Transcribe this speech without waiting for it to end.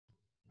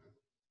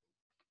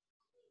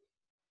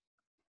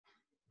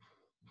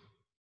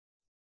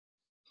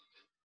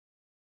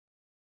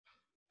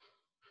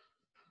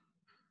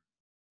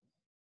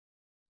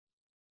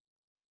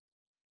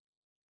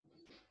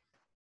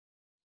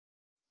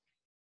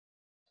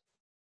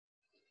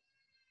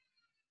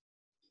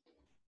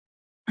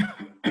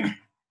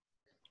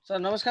Sir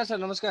नमस्कार sir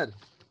नमस्कार।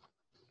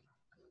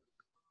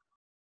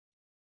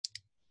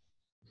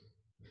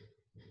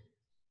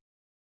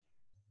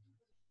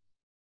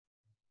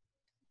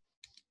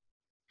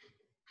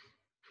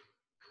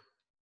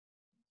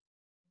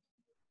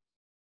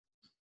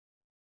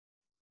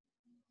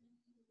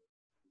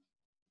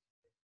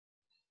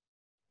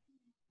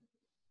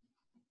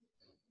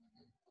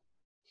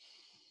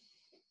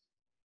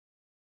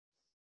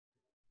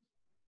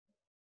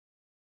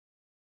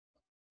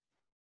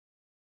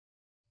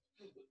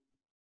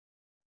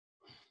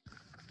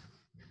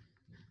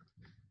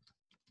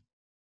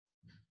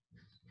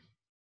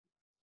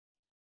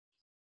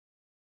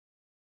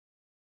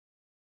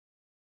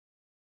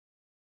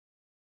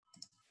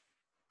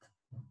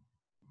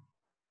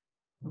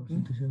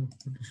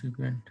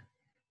 Participant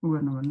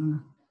गर्न भन्नु न,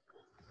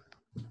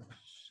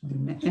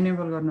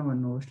 एनेबल गर्न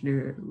भन्नु होस्टले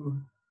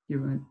के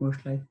भन्नु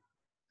होस्टलाई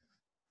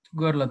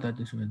गर्ला त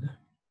त्यसो भए त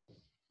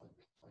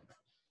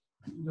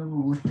जब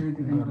होस्टले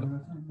एनेबल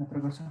गर्छ मात्र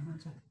गर्छ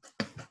भन्छ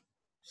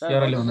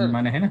सेयर ल्याउनु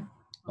माने हैन।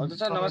 हजुर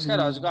सर नमस्कार,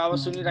 हजुरको आवाज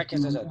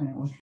सुनिराखेको छ sir.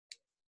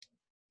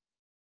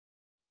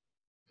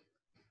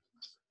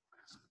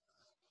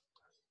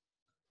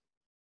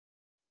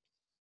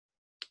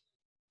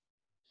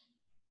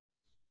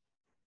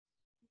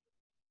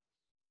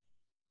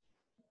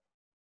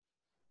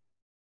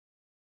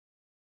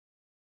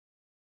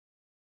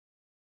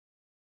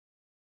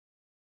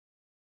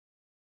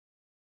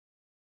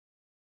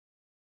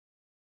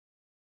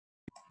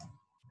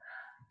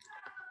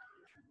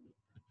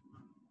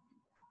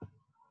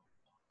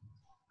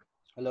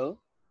 Hello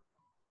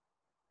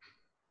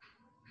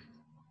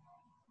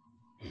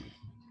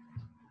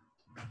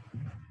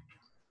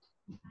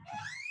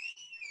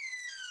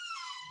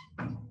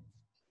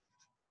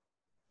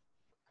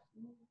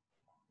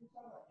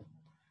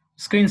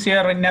screen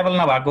share enable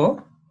नभएको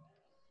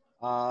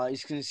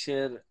स्क्रिन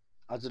शेयर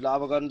हजुरले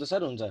अब गर्नु त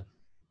सर हुन्छ।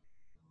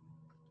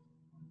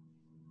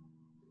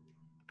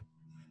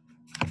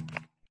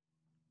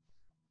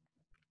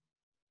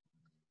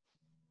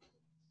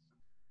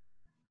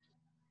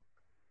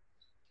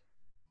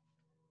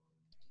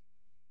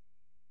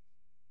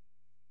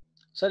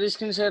 सर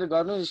स्क्रिन शेयर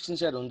गर्नु, स्क्रिन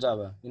शेयर हुन्छ अब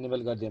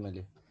इनेबल गरिदिएँ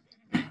मैले।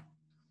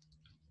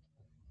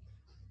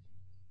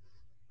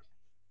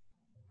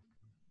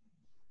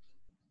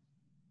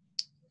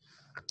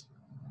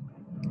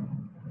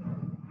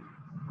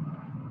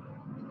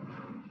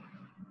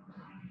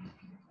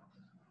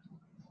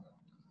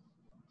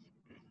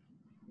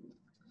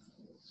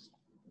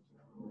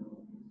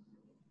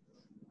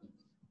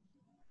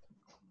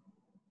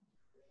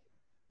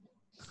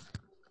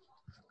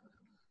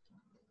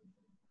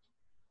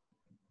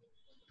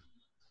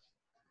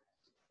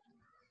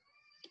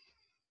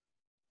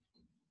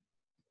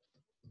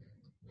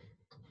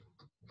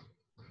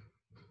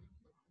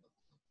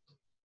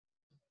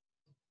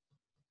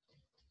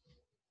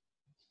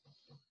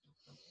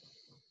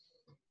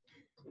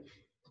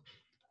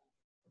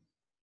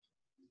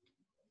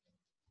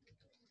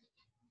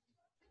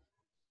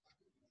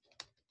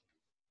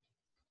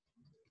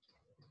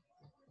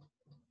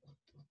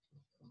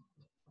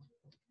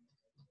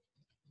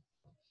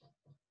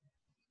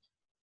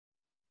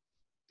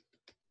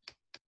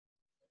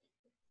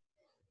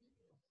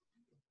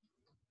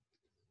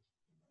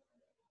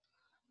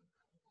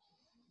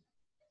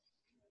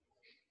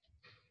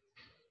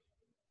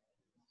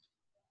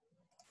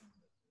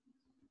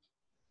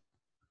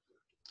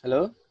 हेलो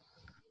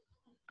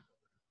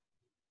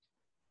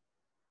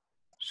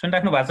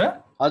सुनिराख्नु भएको छ?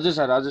 हजुर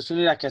सर, हजुर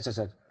सुनिराखेको छ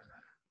सर।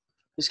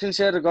 स्क्रिन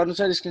शेयर गर्नु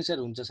सर, स्क्रिन शेयर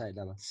हुन्छ सायद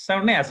अब।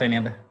 साउन्ड नै आएको छैन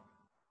यहाँ त।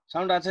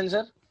 साउन्ड आएको छैन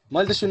सर?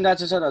 मैले त सुनिरहेको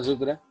छु सर हजुर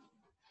कुरा।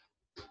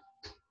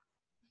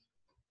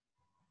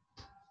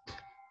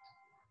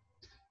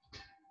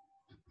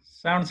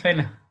 साउन्ड छैन।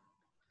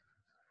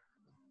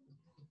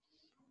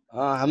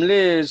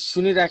 हामीले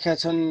सुनिराखेका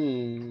छौँ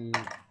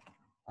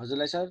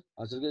हजुरलाई सर।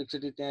 हजुरको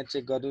एकचोटि त्यहाँ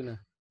चेक गर्नु न।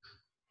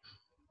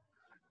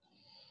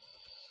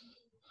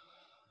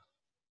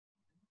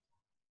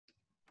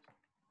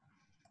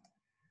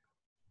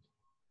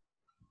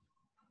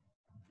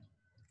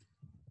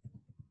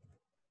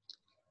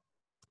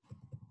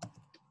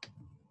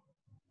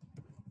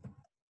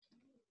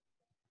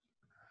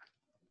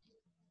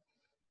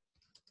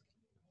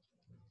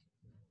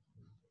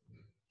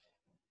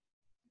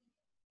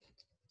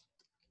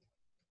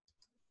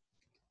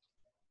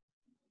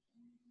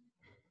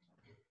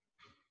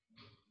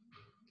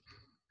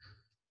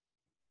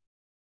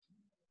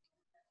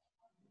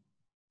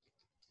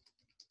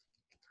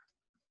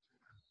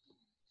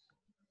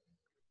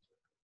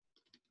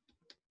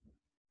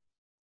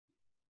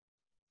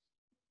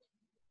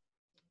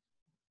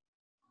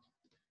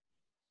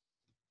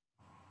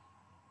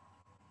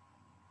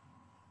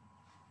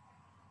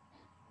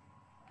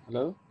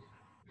 हेलो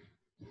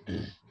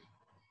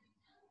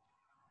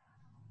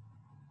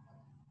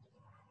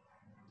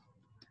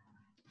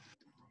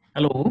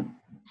हेलो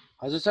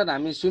हजुर सर,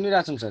 हामी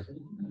सुनिरहेछौँ सर।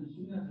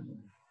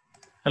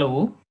 हेलो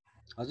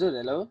हजुर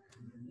हेलो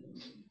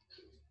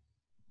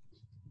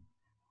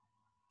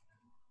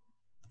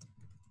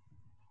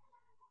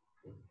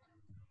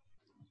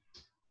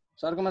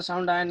सरकोमा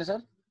साउन्ड आएन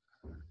सर।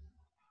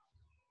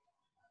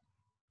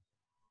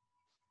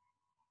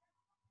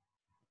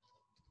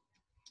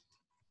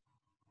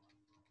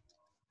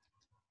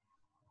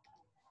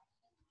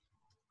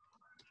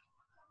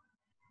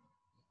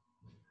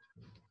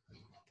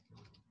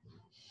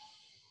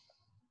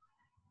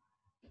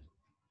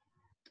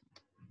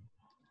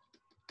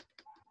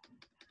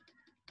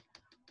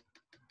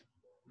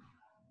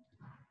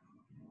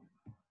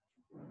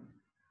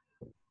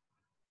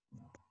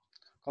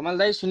 कमल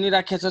दाई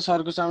सुनिराखेको छ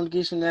सरको साउन्ड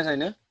कि सुनेको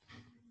छैन?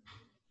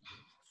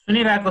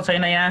 सुनिरहेको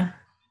छैन यहाँ।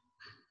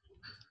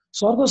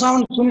 सरको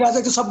साउन्ड सुनिरहेको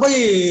छ, सबै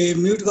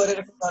म्युट गरेर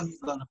म्युट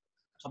गर्न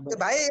सबै।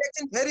 भाइ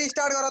एकछिन फेरि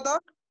स्टार्ट गर त,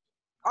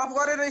 अफ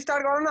गरेर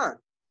स्टार्ट गर न।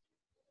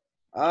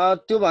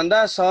 त्यो भन्दा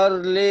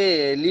सरले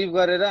लिभ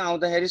गरेर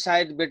आउँदाखेरि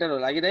सायद बेटर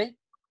होला कि दाइ।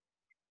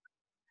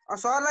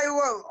 सरलाई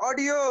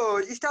अडियो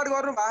स्टार्ट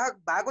गर्नु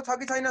भएको छ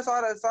कि छैन?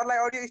 सरलाई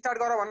अडियो स्टार्ट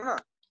गर भन्न न।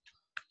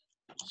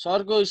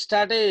 सरको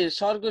स्टार्टै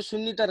सरको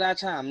सुन्नी त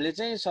रहेछ हामीले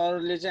चाहिँ,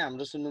 सरले चाहिँ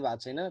हाम्रो सुन्नु भएको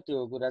छैन, त्यो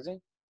हो कुरा चाहिँ।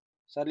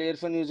 सरले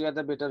इयरफोन युज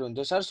गर्दा बेटर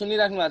हुन्थ्यो। सर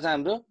सुनिराख्नु भएको छ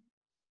हाम्रो?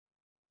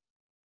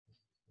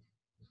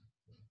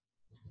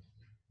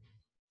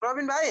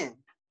 प्रवीण भाइ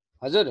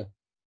हजुर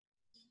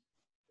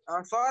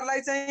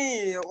सरलाई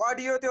चाहिँ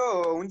अडियो त्यो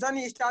हुन्छ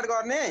नि स्टार्ट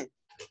गर्ने,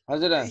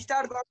 हजुर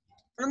स्टार्ट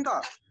गर्नु नि त।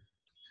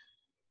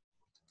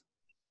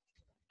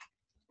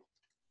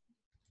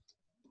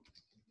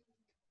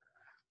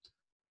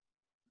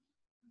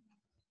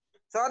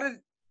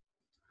 सर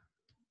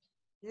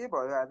के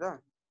भयो आज?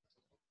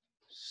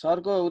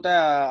 सरको उता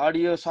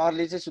अडियो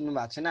सरले चाहिँ सुन्नु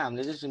भएको छैन,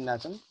 हामीले चाहिँ सुनिरहेको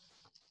छौँ।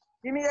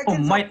 तिमी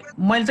एकछिन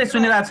मैले चाहिँ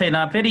सुनिरहेको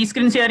छैन, फेरि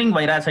स्क्रिन सेयरिङ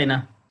भइरहेको छैन।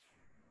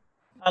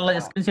 अल्ल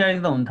स्क्रिन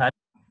सेयरिङ त हुन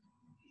थाल्यो।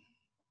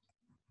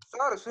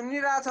 सर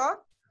सुनिरहेछ?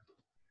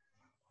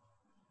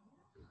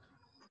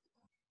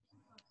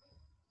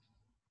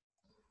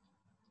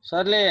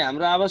 सरले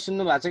हाम्रो आवाज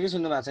सुन्नु भएको छ कि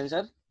सुन्नु भएको छैन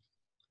सर?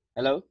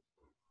 हेलो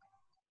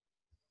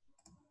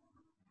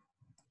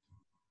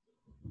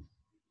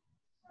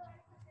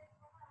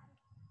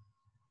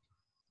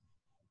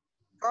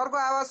सरको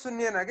आवाज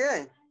सुनिएन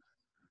के?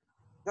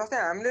 जस्तै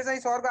हामीले चाहिँ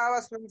सरको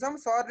आवाज सुन्छौँ,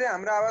 सरले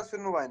हाम्रो आवाज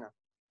सुन्नु भएन।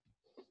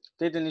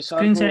 त्यही त नि।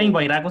 स्क्रिन सेयरिङ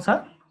भइरहेको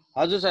छ?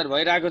 हजुर सर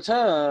भइरहेको छ।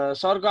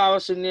 सरको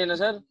आवाज सुनिएन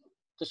सर,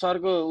 त्यो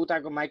सरको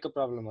उताको माइकको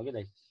प्रब्लम हो कि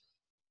दाइ।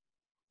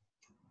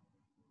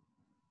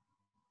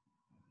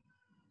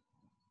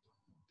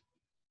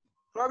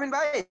 प्रवीण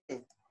भाइ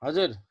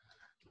हजुर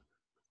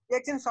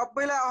एकछिन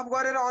सबैलाई अफ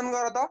गरेर अन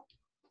गर त।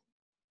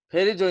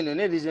 फेरि जोइन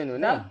हुने रिजोइन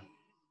हुने?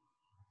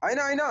 हैन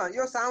हैन,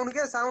 यो साउन्ड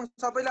के साउन्ड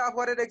सबैलाई अफ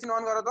गरेर एकछिन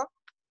अन गर त।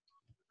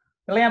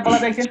 ल यहाँ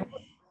बोला एकछिन।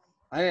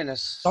 हैन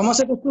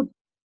समस्या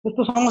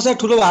त्यस्तो समस्या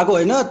ठुलो भएको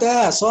होइन,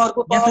 त्यहाँ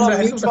सरको सरको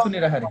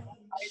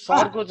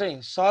चाहिँ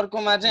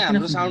सरकोमा चाहिँ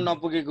हाम्रो साउन्ड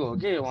नपुगेको हो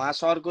कि, उहाँ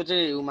सरको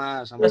चाहिँ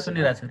उमा समस्या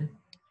सुनिरहेछ रे।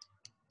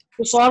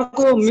 त्यो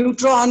सरको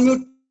म्युट र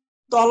अनम्युट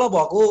तल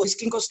भएको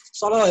स्क्रिनको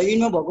तल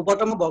इनमा भएको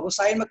बटनमा भएको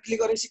साइडमा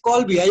क्लिक गरेपछि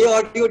कल भिआई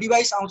अडियो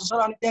डिभाइस आउँछ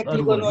सर, अनि त्यहाँ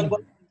क्लिक गर्नु अनि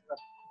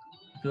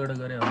त्योबाट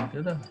गरे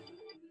हुन्थ्यो त।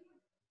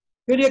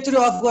 फेरि एकचोटि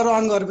अफ गरेर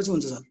अन गरेपछि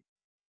हुन्छ सर।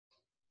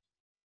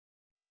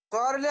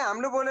 सरले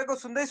हाम्रो बोलेको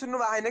सुन्दै सुन्नु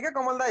भएको छैन के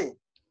कमल दाइ?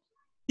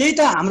 त्यही त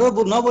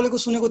हाम्रो नबोलेको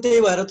सुनेको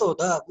त्यही भएर त हो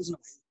त, बुझ्नु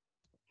भयो।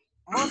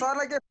 म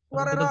सरलाई के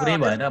गरेर पुरै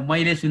भएन,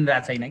 मैले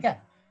सुनिरहेको छैन क्या।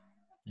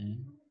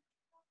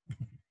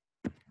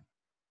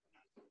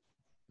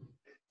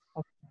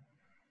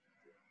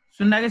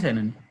 सुन्नाकै छैन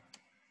नि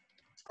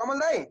कमल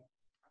दाइ।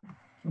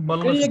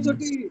 फेरि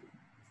एकचोटि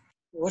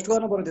होस्ट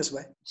गर्नु पर्यो त्यसो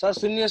भए। Sir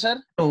सुन्नियो sir?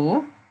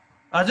 हो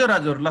हजुर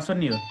हजुर, ल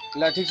सुन्नियो।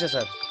 ल ठिक छ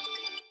सर।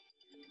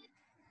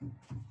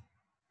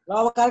 ल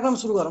अब कार्यक्रम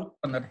सुरु गरौँ।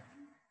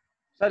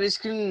 सर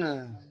स्क्रिन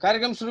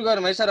कार्यक्रम सुरु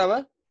गरौँ है सर?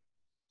 अब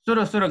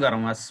सुरु गरौँ।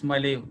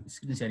 मैले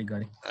स्क्रिन सेयर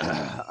गरेँ।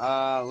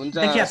 हुन्छ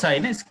देखिया छ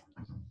हैन?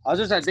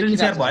 हजुर सर स्क्रिन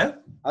सेयर भयो?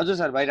 हजुर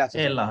सर भइरहेछ।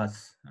 ए ल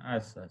हस्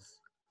हस् हस्।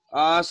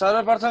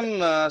 सर्वप्रथम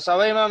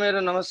सबैमा मेरो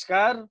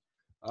नमस्कार।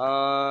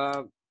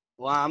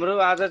 हाम्रो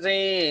आज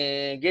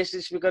चाहिँ गेस्ट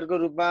स्पिकरको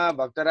रूपमा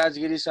भक्तराज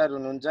गिरी सर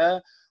हुनुहुन्छ।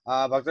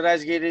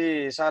 भक्तराज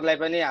गिरी सरलाई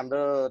पनि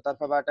हाम्रो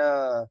तर्फबाट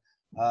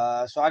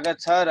स्वागत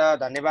छ र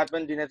धन्यवाद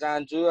पनि दिन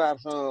चाहन्छु।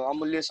 आफ्नो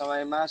अमूल्य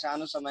समयमा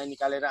सानो समय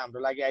निकालेर हाम्रो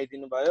लागि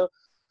आइदिनु भयो।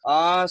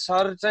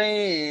 सर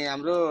चाहिँ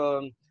हाम्रो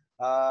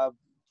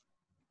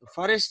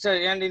फरेस्ट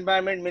एन्ड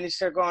इन्भाइरोमेन्ट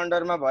मिनिस्टरको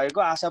अन्डरमा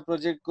भएको आशा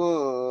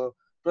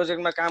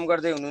प्रोजेक्टमा काम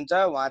गर्दै हुनुहुन्छ।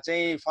 उहाँ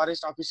चाहिँ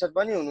फरेस्ट अफिसर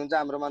पनि हुनुहुन्छ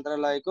हाम्रो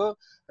मन्त्रालयको,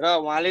 र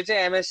उहाँले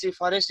चाहिँ एमएससी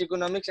फरेस्ट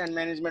इकोनोमिक्स एन्ड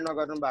म्यानेजमेन्टमा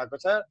गर्नु भएको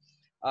छ।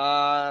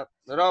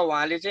 र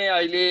उहाँले चाहिँ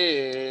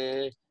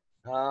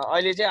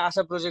अहिले चाहिँ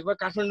आशा प्रोजेक्टमा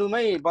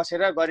काठमाडौँमै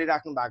बसेर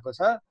गरिराख्नु भएको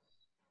छ।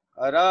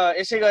 र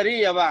यसै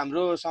गरी अब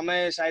हाम्रो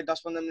समय सायद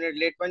 10-15 मिनट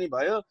लेट पनि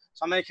भयो।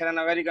 समय खेर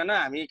नगरिकन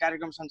हामी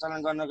कार्यक्रम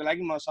सञ्चालन गर्नको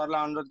लागि म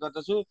सरलाई अनुरोध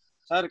गर्दछु।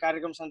 सर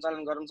कार्यक्रम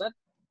सञ्चालन गरौँ सर।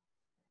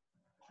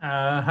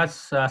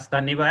 हस्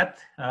धन्यवाद।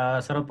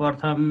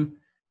 सर्वप्रथम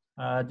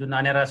जुन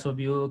अनेरा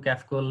सोभियो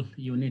क्याफकोल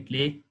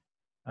युनिटले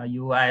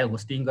यो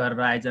होस्टिङ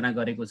गरेर आयोजना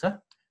गरेको छ,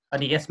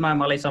 अनि यसमा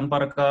मलाई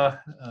सम्पर्क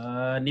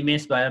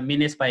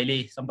मिनेश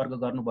भाइले सम्पर्क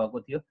गर्नुभएको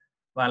थियो।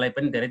 उहाँलाई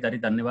पनि धेरै धेरै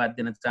धन्यवाद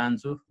दिन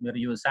चाहन्छु। मेरो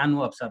यो सानो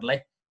अवसरलाई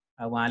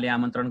उहाँले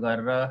आमन्त्रण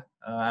गरेर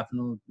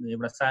आफ्नो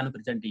एउटा सानो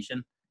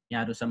प्रेजेन्टेसन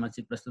यहाँहरू समक्ष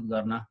प्रस्तुत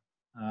गर्न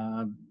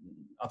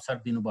अवसर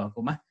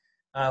दिनुभएकोमा।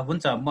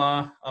 हुन्छ, म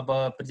अब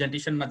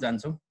प्रेजेन्टेसनमा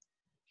जान्छु।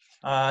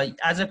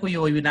 आजको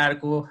यो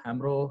वेबिनारको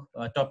हाम्रो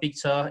टपिक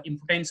छ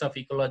importance of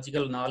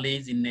ecological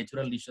knowledge in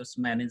natural resource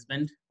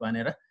management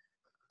भनेर।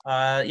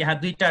 यहाँ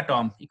दुईटा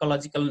term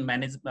ecological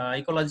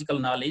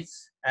knowledge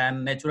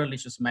and natural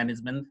resource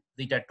management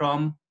दुईटा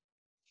टर्म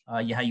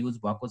यहाँ युज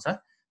भएको छ।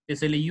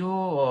 त्यसैले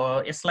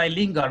यसलाई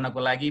लिङ्क गर्नको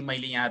लागि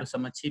मैले यहाँहरू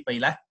समक्ष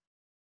पहिला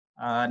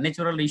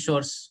नेचुरल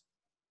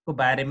रिसोर्सको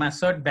बारेमा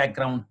सर्ट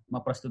ब्याकग्राउन्ड म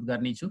प्रस्तुत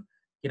गर्नेछु,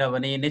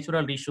 किनभने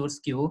नेचुरल रिसोर्स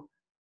के हो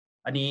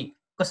अनि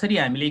कसरी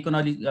हामीले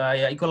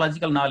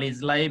इकोलोजिकल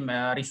नलेजलाई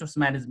रिसोर्स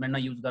म्यानेजमेन्टमा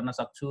युज गर्न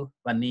सक्छु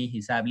भन्ने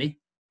हिसाबले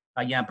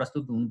यहाँ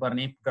प्रस्तुत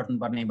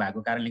गर्नुपर्ने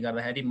भएको कारणले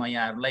गर्दाखेरि म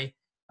यहाँहरूलाई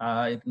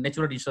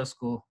नेचुरल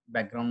रिसोर्सको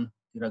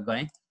ब्याकग्राउन्डतिर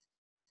गएँ।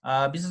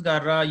 विशेष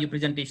गरेर यो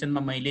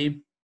प्रेजेन्टेसनमा मैले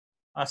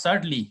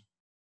सर्टली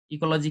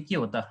इकोलोजी के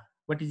हो त,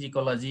 वाट इज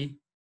इकोलोजी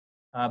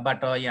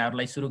बाट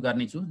यहाँहरूलाई सुरु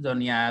गर्नेछु,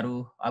 जुन यहाँहरू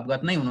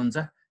अवगत नै हुनुहुन्छ,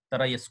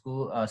 तर यसको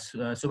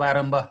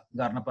शुभारम्भ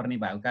गर्नुपर्ने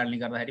भएको कारणले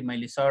गर्दाखेरि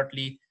मैले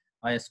सर्टली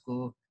यसको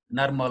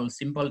नर्मल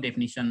सिम्पल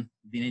डेफिनिसन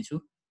दिनेछु।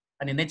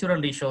 अनि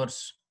natural resource,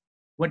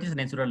 what is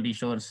natural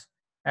resource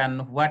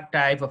and what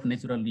type of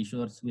natural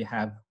resource we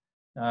have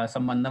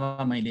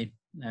सम्बन्धमा मैले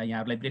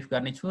यहाँहरूलाई ब्रिफ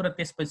गर्नेछु। र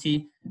त्यसपछि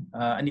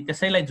अनि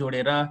त्यसैलाई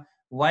जोडेर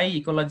why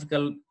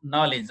ecological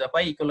knowledge,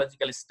 why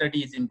ecological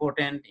study is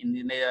important in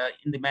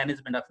the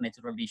management of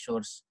natural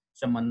resource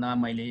सम्बन्धमा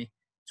मैले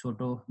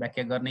छोटो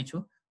व्याख्या गर्नेछु।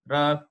 र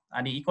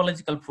अनि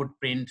इकोलोजिकल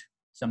फुटप्रिन्ट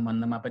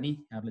सम्बन्धमा पनि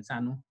यहाँहरूले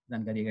सानो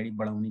जानकारी अगाडि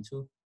बढाउनेछु।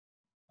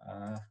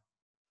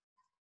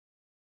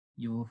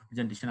 यो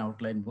प्रेजेन्टेसन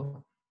आउटलाइन भयो।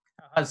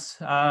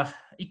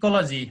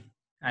 इकोलोजी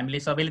हामीले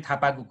सबैले थाहा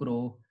पाएको कुरो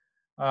हो।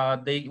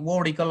 The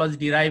word ecology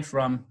derived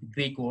from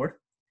Greek word.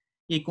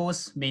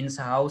 Ecos means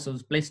house or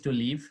place to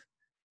live,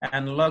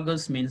 and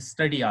logos means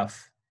study of.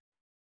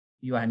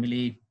 यो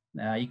हामीले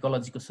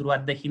इकोलोजीको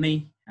सुरुवातदेखि नै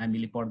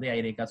हामीले पढ्दै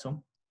आइरहेका छौँ,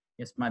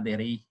 यसमा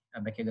धेरै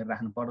व्याख्या गरेर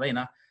राख्नु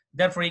पर्दैन।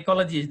 Therefore,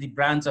 ecology is the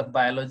branch of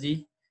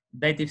biology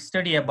that is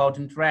study about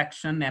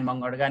interaction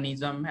among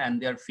organisms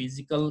and their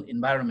physical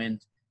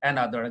environment and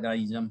other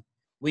organisms,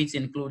 which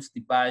includes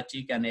the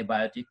biotic and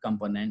abiotic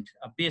component.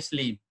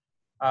 Obviously,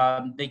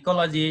 the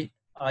ecology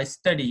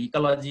study,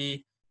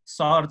 ecology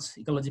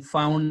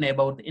found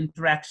about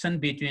interaction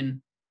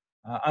between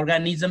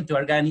organism to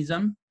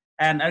organism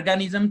and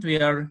organism to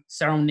your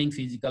surrounding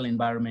physical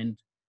environment.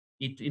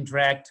 It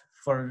interact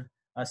for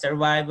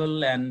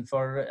survival and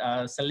for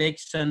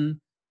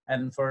selection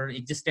and for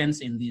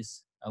existence in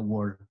this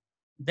world.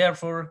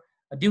 Therefore,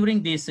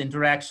 during this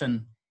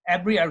interaction,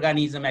 every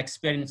organism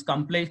experiences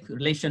complex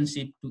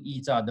relationship to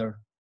each other.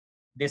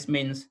 This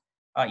means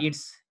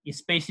its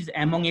species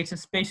among its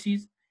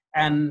species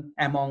and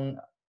among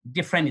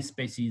different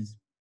species.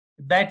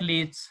 That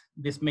leads,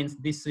 this means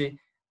this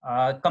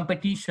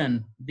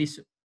competition, this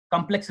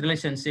complex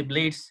relationship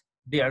leads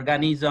the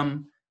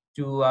organism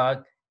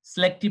to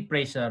selective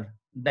pressure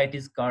that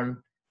is called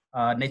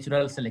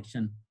natural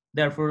selection.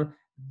 Therefore,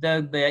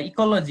 the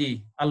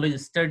ecology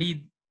always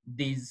studied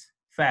this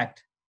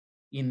fact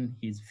in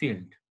his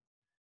field.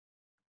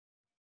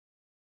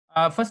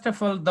 First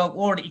of all, the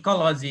word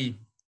ecology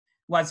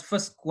was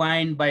first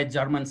coined by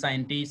German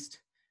scientist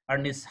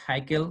Ernst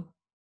Haeckel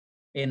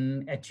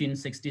in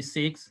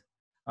 1866.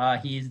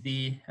 He is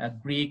the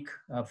Greek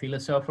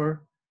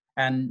philosopher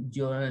and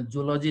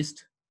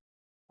geologist,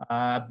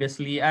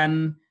 obviously.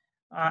 And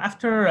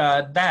after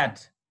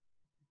that,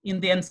 in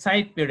the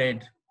ancient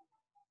period,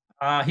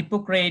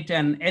 Hippocrates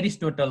and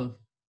Aristotle,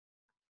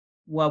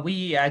 well,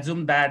 we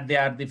assume that they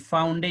are the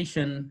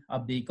foundation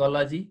of the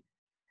ecology.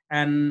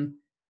 And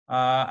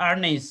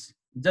Ernst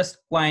just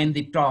coined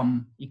the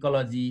term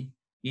ecology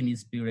in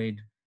his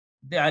period.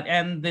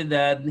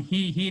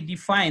 He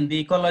defined the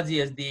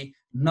ecology as the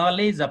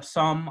knowledge of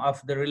some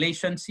of the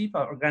relationship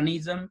of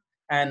organism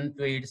and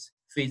to its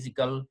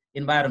physical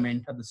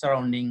environment of the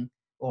surrounding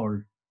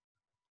world.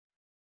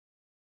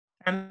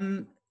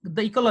 And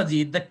the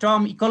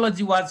term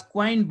ecology was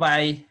coined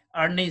by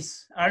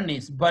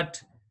Ernst,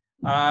 but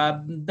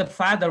the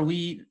father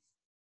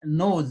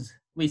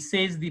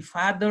says the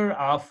father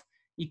of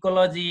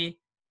ecology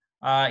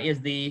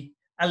is the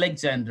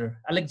Alexander.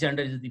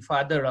 Alexander is the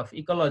father of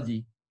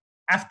ecology.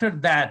 After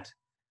that,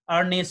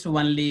 Ernst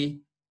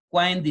only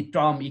coined the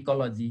term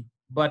ecology,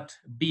 but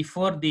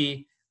before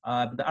the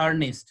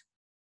Ernst,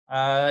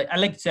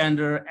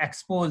 Alexander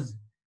exposed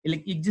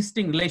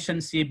existing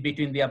relationship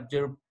between the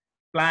observed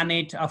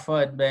planet of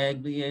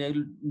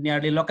near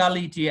the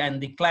locality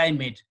and the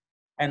climate,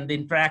 and the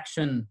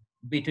interaction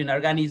between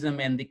organism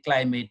and the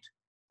climate.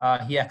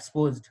 He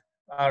exposed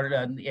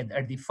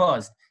at the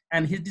first,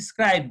 and he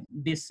described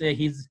this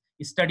his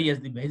study as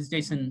the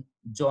vegetation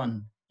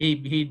zone.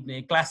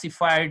 He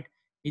classified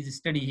his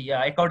study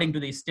according to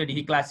the study.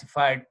 He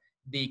classified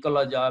the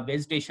ecology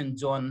vegetation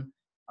zone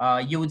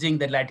using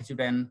the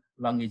latitude and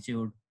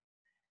longitude.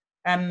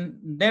 And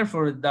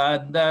therefore,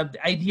 the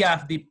idea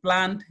of the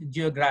plant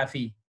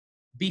geography,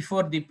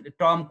 before the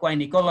term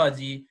coined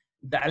ecology,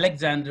 the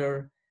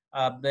Alexander,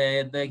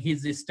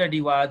 his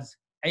study was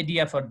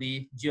idea for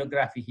the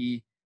geography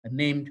he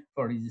named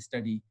for his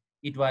study.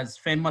 It was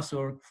famous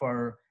work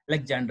for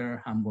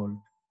Alexander Humboldt.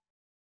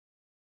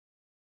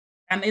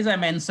 And as I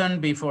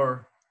mentioned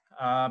before,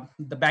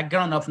 the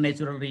background of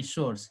natural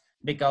resource,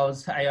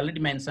 because I already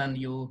mentioned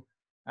you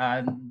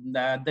uh,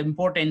 the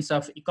importance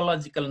of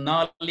ecological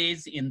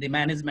knowledge in the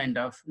management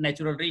of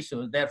natural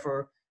resource.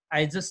 Therefore,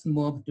 I just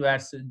moved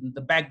towards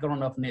the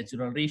background of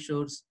natural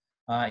resource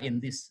in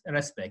this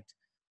respect.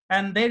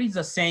 And there is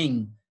a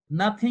saying,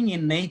 nothing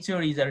in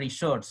nature is a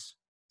resource.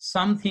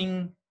 Some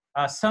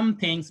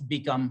things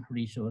become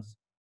resource.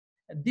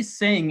 This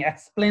saying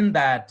explains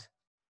that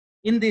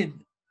in the,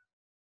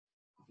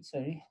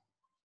 sorry,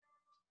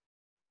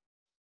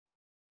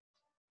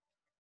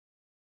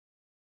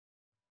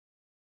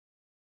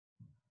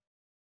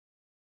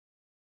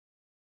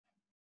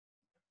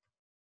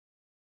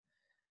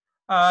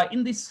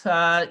 in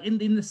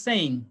the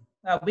saying,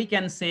 we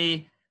can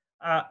say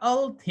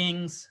all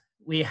things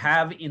we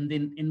have in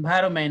the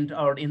environment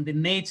or in the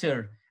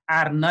nature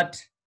are not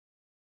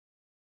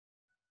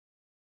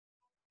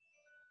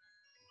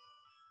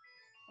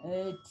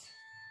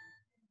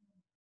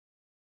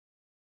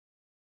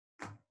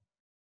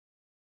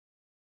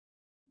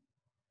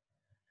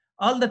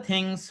all the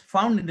things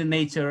found in the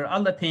nature,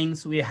 all the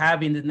things we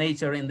have in the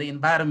nature, in the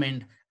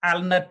environment are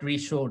not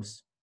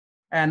resource.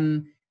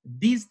 And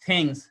these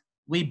things,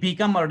 we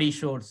become a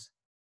resource.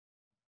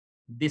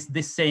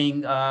 This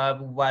saying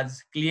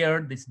was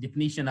clear, this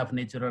definition of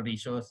natural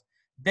resource.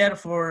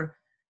 Therefore,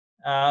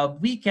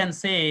 we can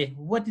say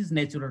what is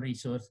natural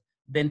resource.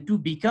 Then to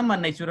become a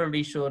natural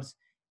resource,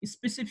 a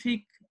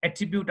specific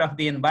attribute of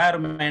the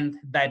environment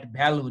that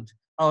valued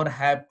or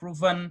have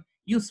proven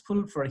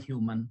useful for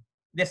human.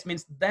 This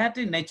means that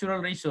a natural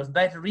resource,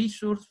 that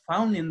resource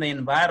found in the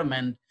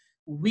environment,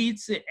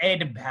 which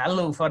add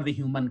value for the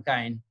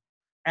humankind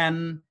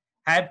and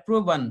have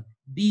proven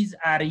these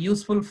are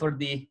useful for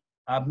the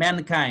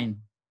mankind,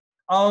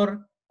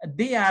 or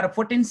they are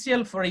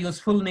potential for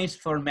usefulness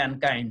for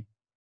mankind.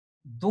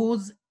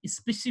 Those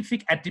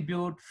specific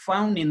attributes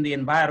found in the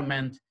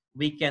environment,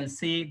 we can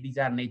say these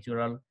are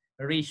natural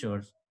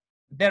resources.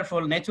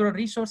 Therefore, natural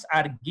resources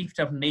are gift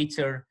of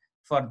nature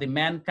for the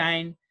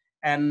mankind,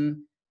 and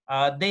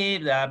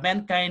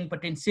mankind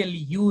potentially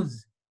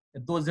use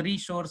those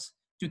resources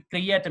to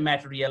create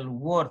material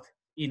worth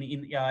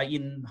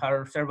in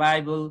her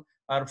survival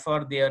or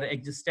for their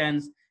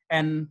existence,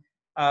 and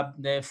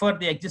for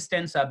the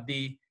existence of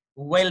the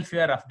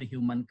welfare of the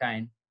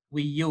humankind.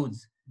 We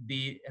use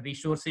the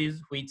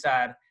resources which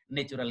are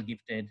natural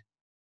gifted.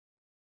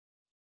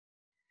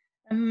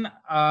 And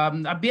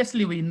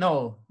obviously we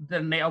know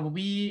that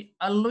we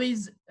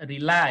always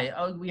rely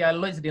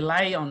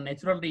on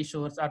natural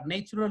resource. Our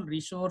natural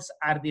resource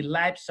are the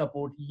life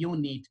support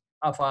unit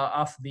of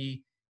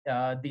the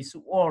this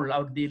world,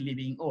 of the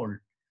living world.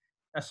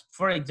 As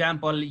for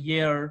example,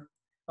 air,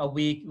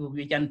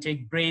 we can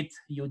take breath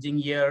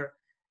using air,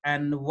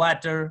 and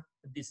water.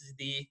 This is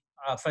the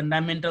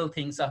fundamental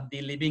things of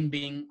the living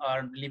being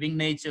or living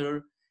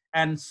nature,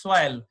 and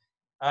soil.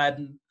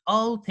 And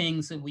all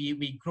things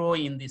we grow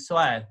in the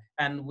soil,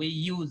 and we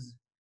use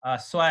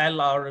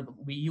soil, or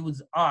we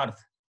use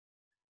earth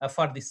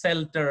for the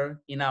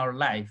shelter in our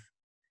life.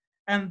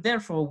 And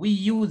therefore, we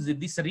use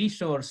this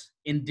resource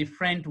in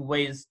different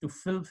ways to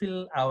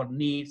fulfill our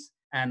needs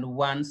and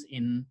wants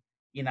in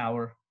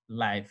our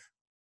life.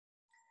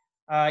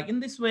 In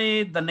this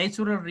way, the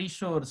natural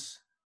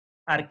resources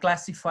are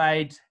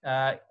classified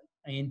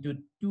into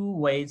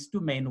two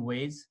main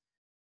ways.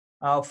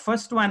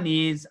 First one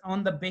is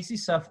on the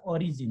basis of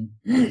origin.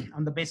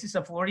 On the basis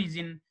of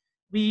origin,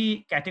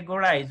 we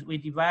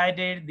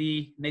divided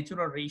the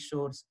natural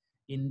resource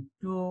in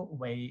two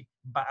ways: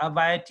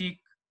 abiotic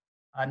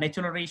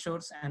natural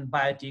resource and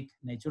biotic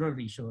natural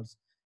resource.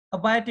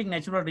 Abiotic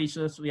natural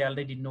resource, we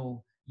already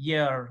know: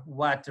 air,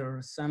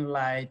 water,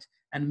 sunlight,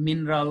 and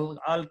mineral,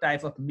 all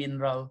type of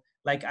mineral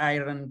like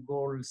iron,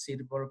 gold,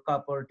 silver,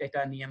 copper,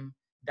 titanium,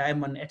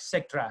 diamond,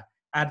 etc.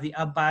 are the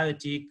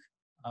abiotic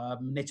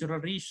natural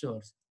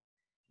resource.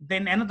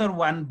 Then another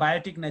one,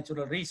 biotic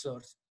natural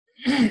resource,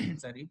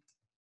 sorry,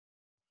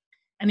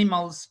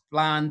 animals,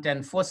 plant,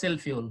 and fossil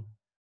fuel,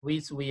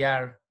 which we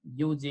are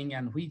using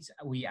and which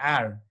we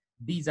are.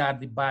 These are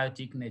the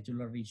biotic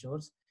natural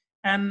resource.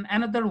 And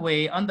another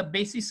way, on the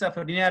basis of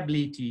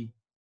renewability,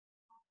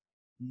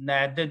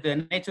 that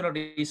the natural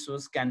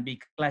resource can be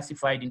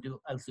classified into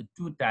also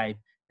two types: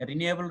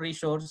 renewable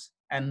resource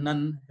and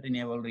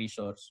non-renewable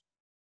resource.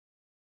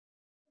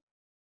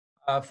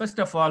 First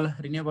of all,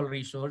 renewable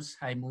resource,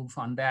 I move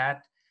on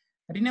that.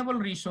 Renewable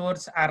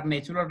resource are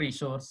natural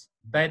resource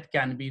that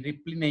can be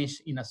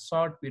replenished in a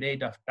short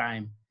period of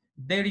time.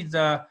 There is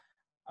a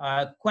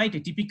quite a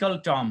typical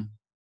term: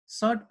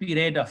 short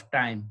period of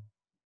time.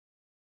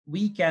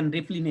 We can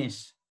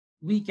replenish,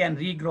 we can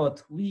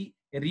regrowth, we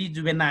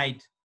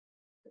rejuvenate,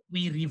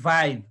 we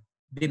revive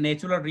the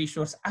natural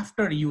resource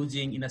after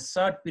using in a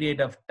short period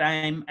of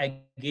time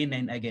again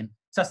and again.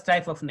 Such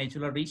type of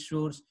natural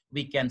resource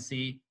we can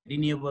say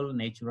renewable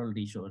natural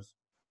resource.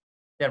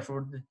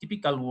 Therefore, the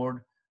typical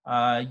word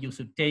you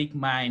should take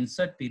mind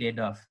short period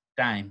of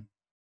time.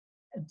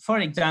 For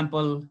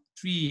example,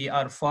 tree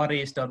or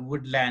forest or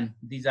woodland,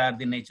 these are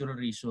the natural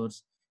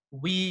resource.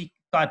 We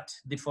cut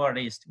the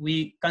forest,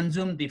 we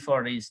consume the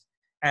forest,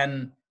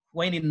 and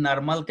when in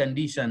normal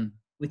condition,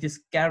 with its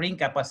carrying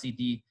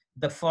capacity,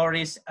 the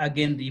forest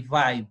again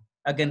revive,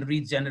 again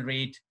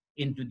regenerate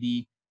into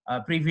the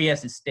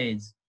previous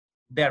stage.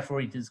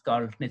 Therefore, it is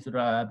called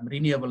natural,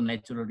 renewable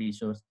natural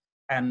resource.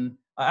 And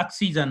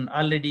oxygen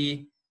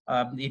already,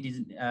 it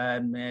is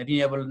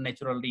renewable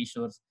natural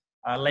resource.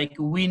 Like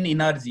wind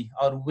energy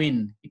or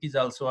wind, it is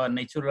also a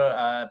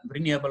natural,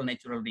 renewable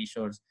natural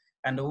resource.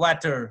 And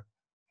water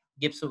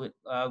gives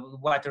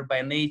water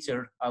by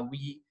nature.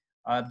 We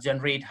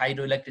generate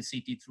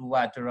hydroelectricity through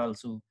water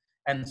also.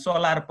 And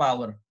solar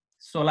power,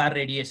 solar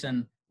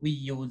radiation, we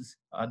use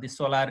the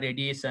solar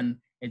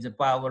radiation as a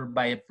power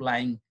by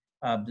applying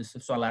this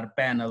solar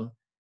panel.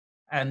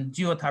 And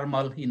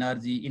geothermal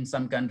energy in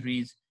some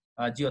countries,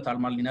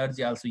 geothermal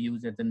energy also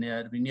used as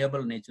a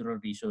renewable natural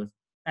resource.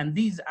 And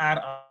these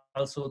are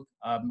also,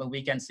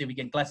 we can say, we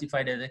can classify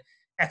it as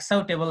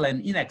acceptable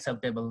and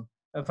inacceptable.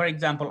 For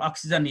example,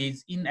 oxygen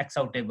is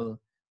inacceptable.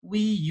 We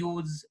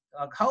use,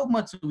 how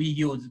much we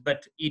use,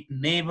 but it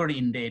never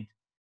ended.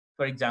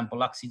 For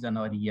example, oxygen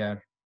or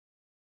air.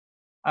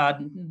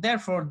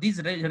 Therefore,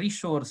 these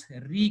resources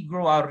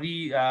regrow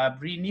or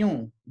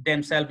renew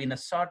themselves in a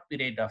short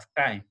period of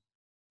time.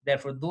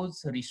 Therefore,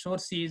 those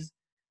resources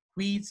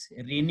which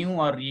renew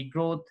or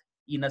regrowth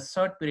in a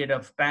short period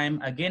of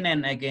time again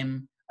and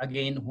again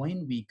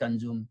when we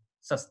consume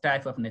such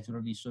type of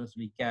natural resource,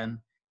 we can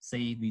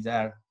say these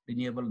are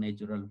renewable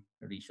natural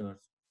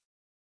resource.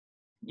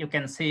 You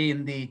can see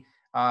in the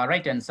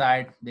right hand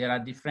side, there are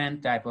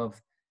different type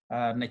of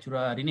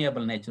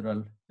renewable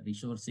natural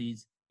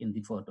resources in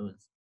the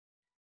photos.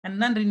 And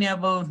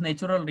non-renewable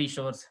natural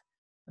resource,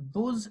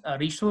 those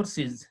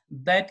resources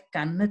that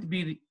cannot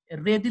be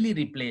readily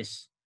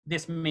replaced.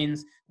 This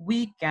means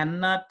we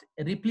cannot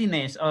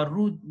replenish or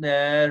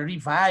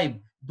revive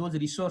those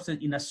resources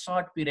in a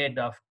short period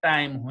of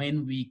time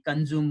when we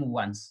consume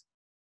once.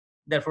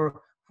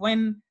 Therefore,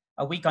 when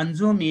we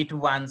consume it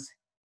once,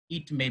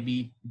 it may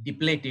be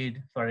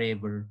depleted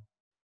forever.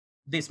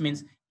 This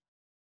means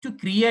to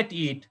create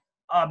it,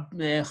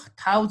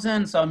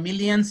 thousands or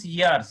millions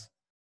years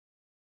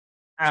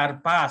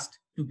are passed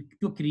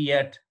to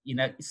create in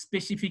a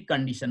specific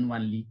condition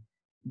only.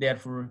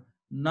 Therefore,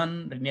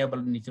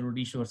 non-renewable natural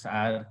resources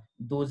are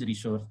those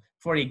resources.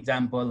 For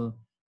example,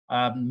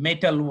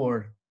 metal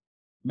ore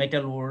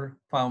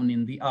found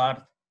in the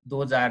earth,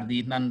 those are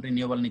the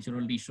non-renewable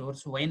natural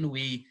resources. When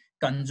we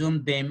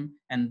consume them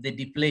and they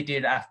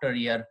depleted after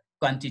your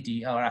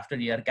quantity or after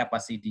your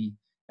capacity.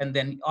 And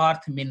then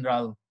earth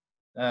mineral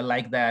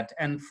like that.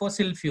 And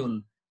fossil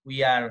fuel,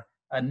 we are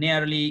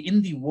nearly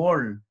in the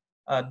world,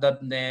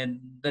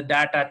 the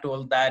data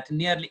told that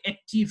nearly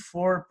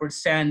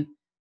 84%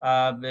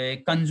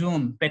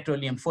 consume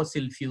petroleum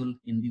fossil fuel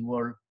in the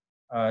world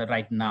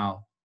right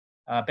now.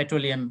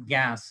 Petroleum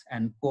gas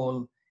and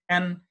coal,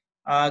 and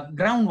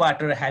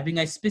groundwater having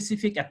a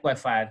specific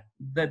aquifer.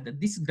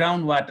 This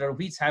groundwater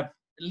which have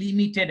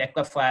limited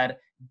aquifer,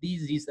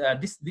 this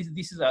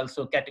is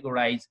also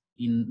categorized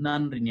in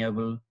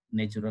non-renewable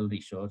natural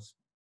resource.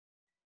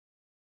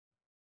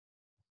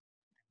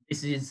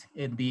 This is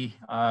the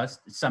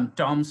some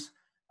terms.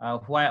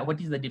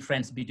 What is the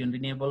difference between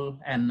renewable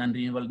and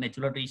non-renewable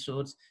natural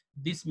resource?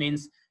 This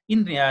means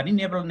in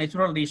renewable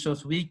natural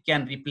resource, we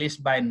can replace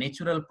by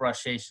natural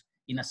process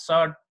in a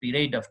short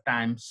period of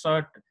time,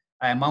 short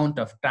amount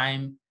of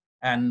time,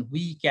 and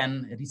we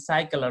can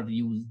recycle or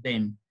reuse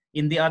them.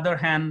 In the other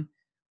hand,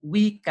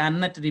 we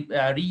cannot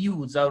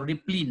reuse or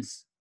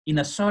replenish in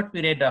a short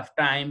period of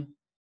time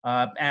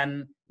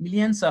and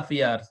millions of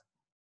years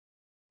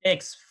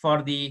takes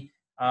for the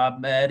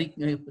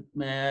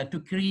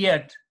to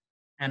create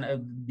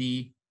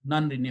the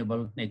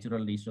non-renewable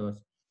natural resource.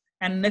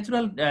 And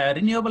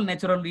renewable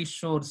natural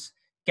resource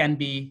can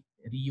be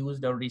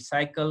reused or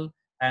recycled,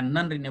 and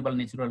non-renewable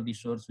natural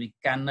resource we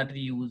cannot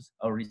reuse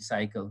or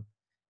recycle.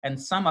 And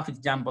some of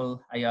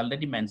example I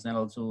already mentioned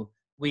also: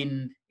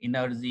 wind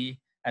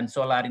energy and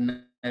solar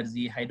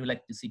energy,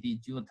 hydroelectricity,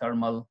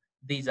 geothermal.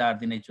 These are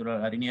the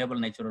renewable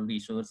natural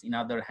resource. In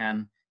other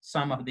hand,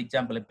 some of the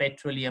example,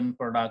 petroleum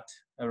product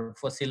or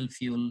fossil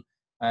fuel,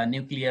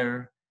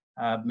 nuclear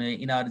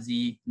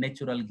energy,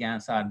 natural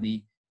gas are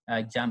the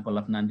example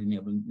of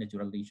non-renewable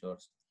natural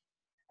resource.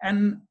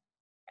 And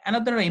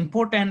another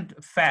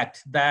important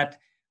fact that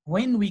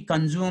when we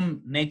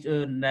consume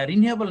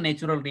renewable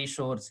natural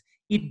resource,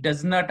 it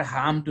does not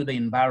harm to the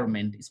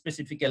environment.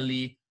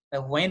 Specifically,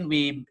 when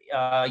we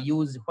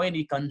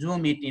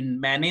consume it in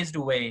managed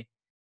way,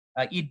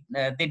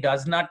 they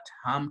does not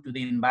harm to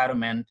the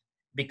environment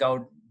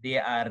because they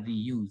are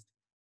reused.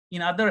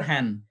 In other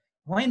hand,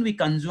 when we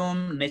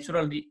consume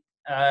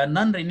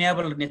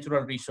non-renewable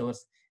natural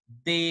resource,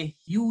 the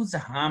huge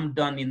harm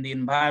done in the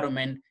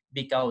environment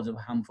because of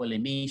harmful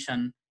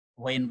emission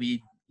when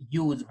we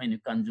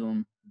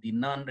consume the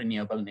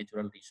non-renewable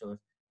natural resource.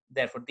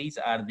 Therefore, these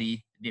are the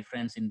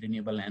difference in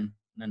renewable and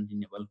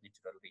non-renewable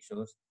natural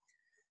resource.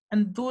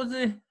 And those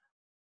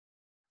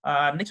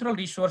natural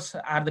resources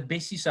are the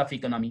basis of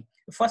economy.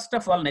 First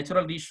of all,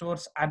 natural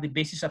resources are the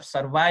basis of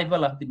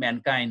survival of the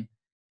mankind,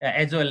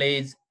 as well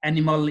as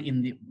animal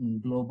in the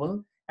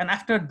global. And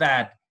after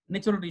that,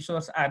 natural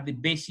resources are the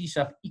basis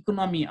of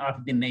economy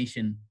of the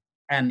nation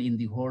and in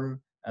the whole,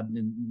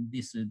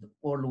 this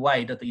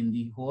worldwide, in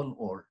the whole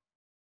world.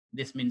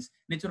 This means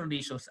natural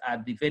resources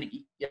are the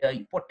very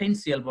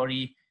potential,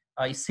 very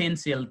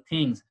essential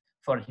things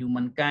for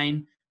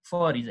humankind,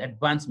 for his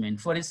advancement,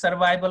 for his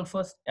survival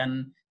first,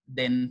 and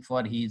then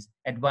for his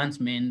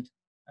advancement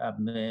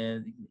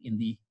in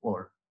the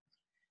world.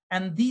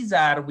 And these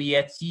are we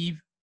achieve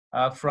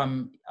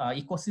from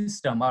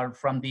ecosystem or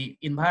from the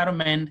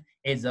environment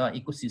as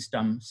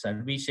ecosystem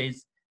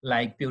services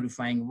like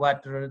purifying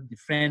water,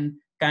 different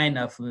kind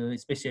of,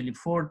 especially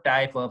 4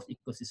 type of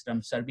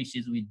ecosystem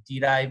services we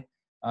derive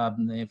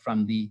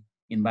from the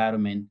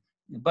environment.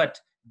 But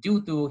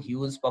due to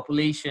huge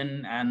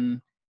population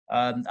and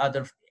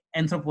other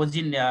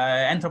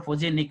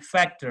anthropogenic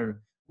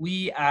factor,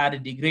 we are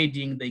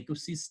degrading the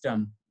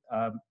ecosystem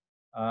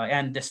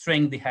and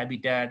destroying the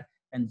habitat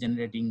and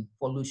generating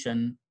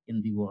pollution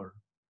in the world.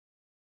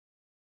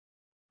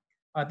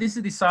 This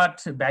is the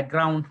short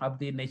background of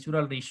the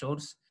natural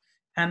resource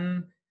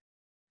and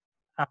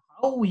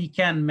how we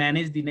can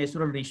manage the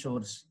natural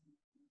resource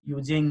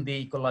using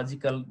the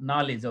ecological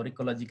knowledge or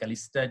ecological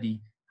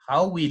study,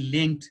 how we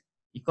linked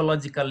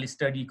ecological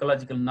study,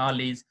 ecological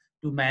knowledge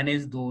to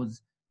manage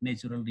those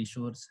natural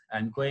resources.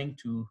 I'm going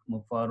to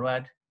move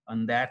forward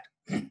on that.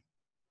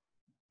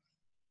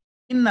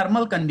 In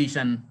normal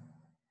condition,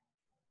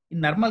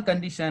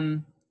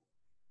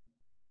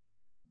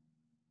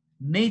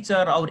 nature,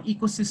 our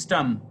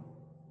ecosystem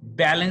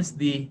balance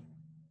the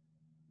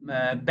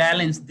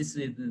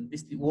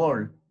this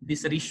world,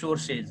 these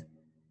resources.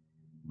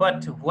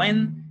 But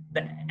when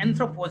the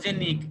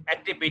anthropogenic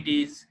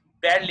activities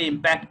badly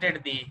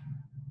impacted the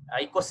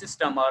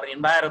ecosystem or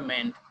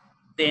environment,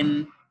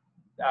 then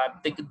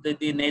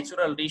the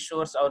natural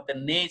resource or the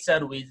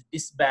nature was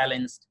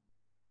disbalanced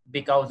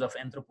because of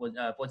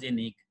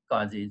anthropogenic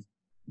causes.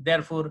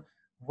 Therefore,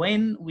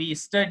 when we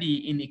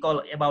study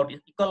about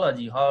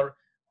ecology, or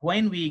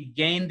when we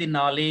gain the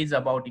knowledge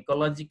about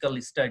ecological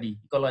study,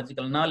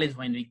 ecological knowledge,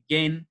 when we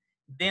gain,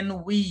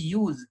 then we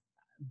use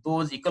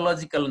those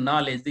ecological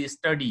knowledge, the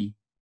study,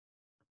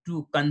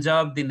 to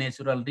conserve the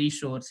natural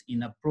resource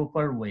in a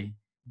proper way,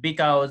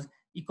 because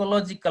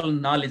ecological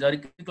knowledge or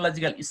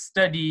ecological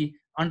study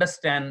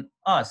understand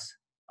us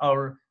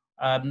or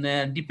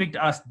depict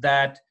us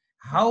that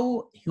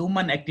how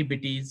human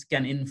activities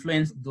can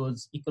influence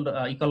those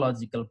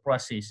ecological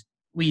process.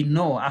 We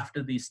know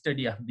after the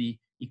study of the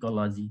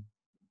ecology.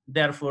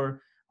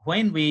 Therefore,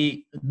 when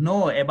we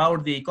know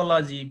about the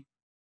ecological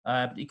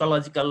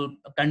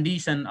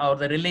condition or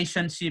the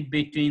relationship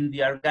between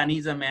the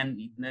organism and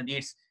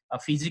its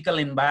physical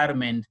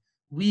environment,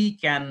 we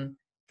can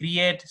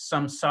create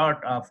some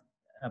sort of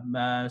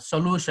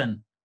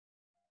solution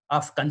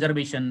of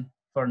conservation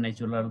for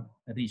natural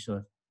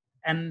resource.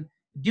 And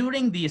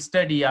during the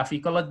study of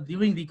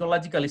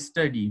ecological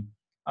study,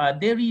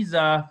 there is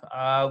a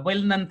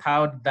well-known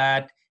thought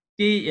that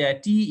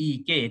TEK,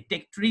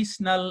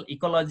 traditional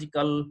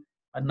ecological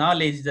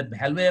knowledge, is a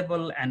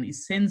valuable and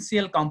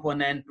essential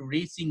component to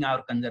reaching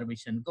our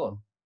conservation goal.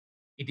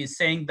 It is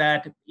saying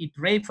that it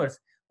refers,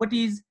 what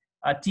is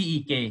a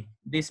TEK?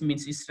 This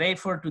means it's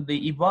referred to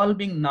the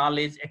evolving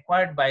knowledge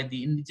acquired by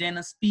the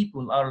indigenous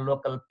people or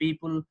local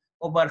people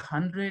over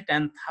hundreds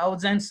and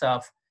thousands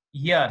of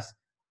years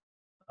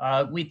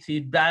with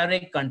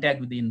direct contact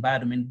with the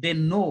environment. They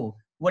know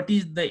what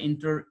is the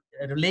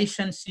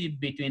interrelationship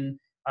between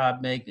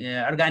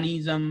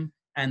organism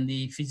and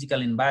the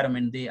physical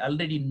environment. They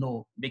already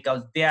know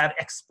because they are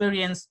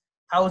experienced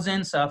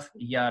thousands of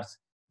years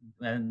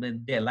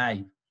their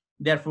life.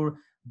 Therefore,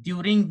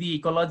 during the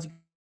ecological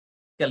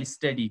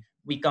study,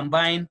 we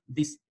combine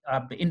this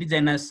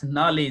indigenous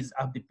knowledge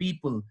of the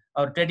people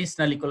or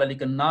traditional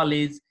ecological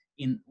knowledge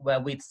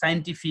with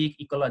scientific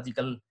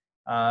ecological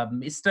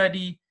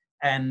study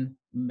and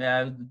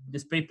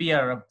this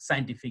prepare of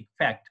scientific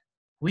fact,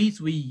 which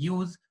we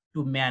use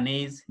to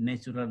manage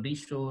natural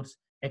resource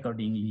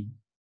accordingly.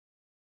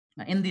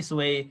 In this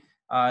way,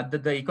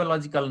 the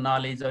ecological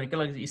knowledge or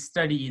ecological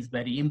study is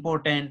very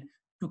important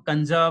to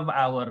conserve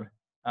our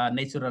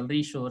natural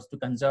resource, to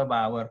conserve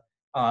our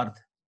earth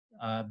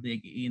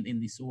in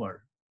this world.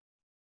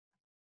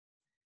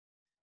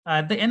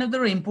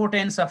 Another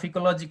importance of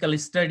ecological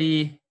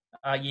study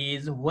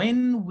is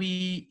when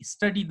we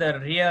study the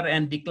rare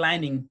and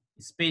declining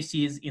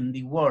species in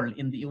the world,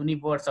 in the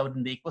universe, or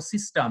in the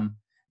ecosystem,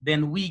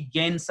 then we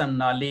gain some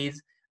knowledge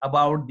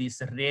about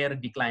these rare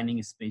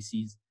declining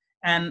species.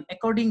 And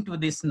according to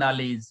this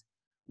knowledge,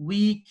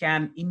 we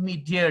can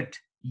immediately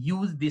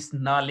use this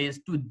knowledge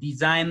to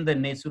design the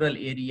natural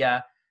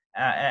area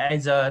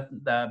as a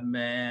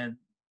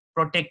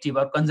protective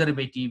or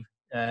conservative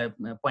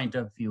point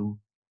of view.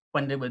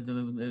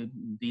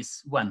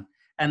 This one,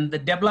 and the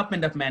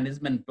development of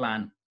management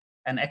plan,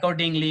 and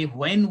accordingly,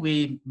 when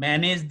we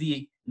manage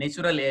the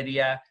natural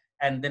area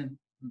and then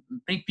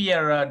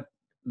prepare a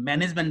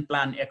management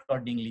plan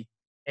accordingly,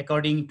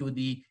 according to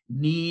the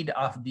need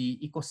of the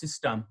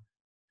ecosystem,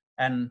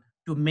 and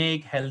to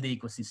make healthy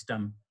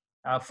ecosystem.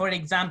 For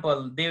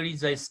example, there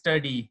is a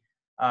study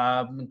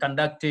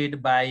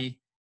conducted by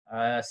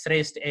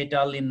Shrestha et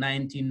al. In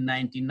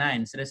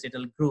 1999, Shrestha et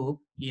al. Group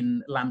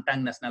in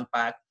Lamtang National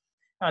Park.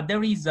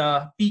 There is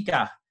a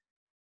pika,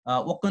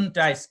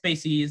 Okuntai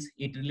species.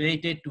 It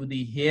related to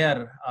the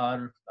hare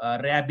or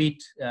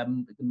rabbit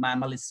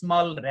mammal,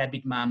 small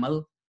rabbit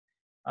mammal.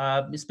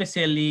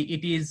 Especially,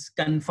 it is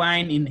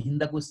confined in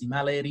Hindakush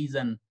Himalaya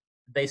region.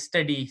 The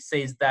study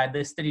says that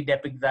the study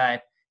depicts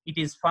that it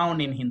is found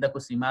in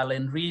Hindakush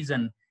Himalayan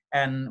region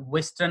and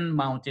Western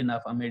Mountain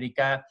of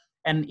America.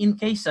 And in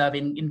case of,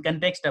 in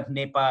context of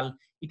Nepal,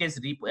 it is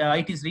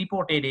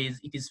reported as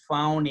it is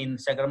found in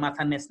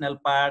Sagarmatha National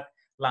Park,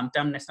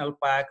 Lamtam National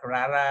Park,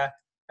 Rara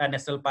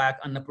National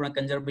Park, Annapurna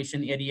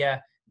Conservation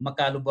Area,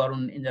 Makalu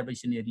Barun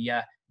Conservation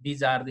Area.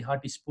 These are the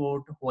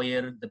hotspot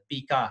where the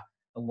pika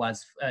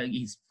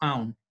is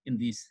found in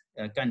these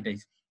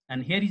countries.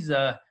 And here is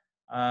a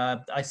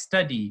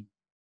study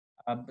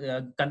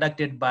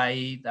conducted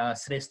by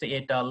Shrestha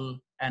et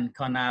al. And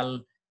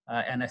Kanal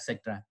and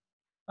etc.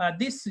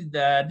 This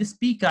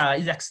pika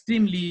is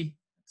extremely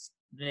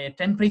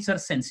temperature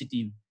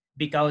sensitive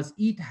because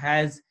it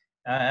has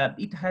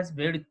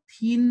very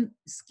thin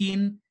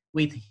skin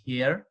with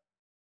hair,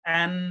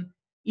 and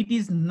it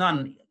is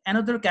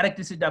another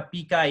characteristic of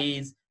pika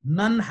is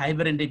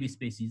non-hibernative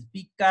species.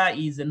 Pika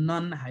is a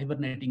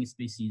non-hibernating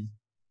species.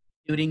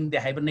 During the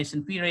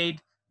hibernation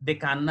period, they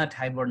cannot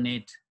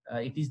hibernate.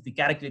 It is the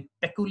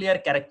peculiar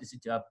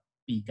characteristic of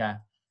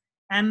pika.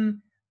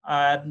 And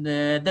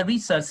the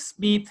research,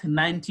 Smith,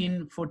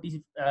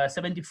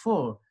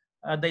 1974,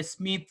 the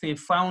Smith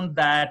found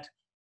that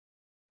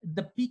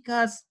the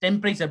pika's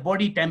temperature,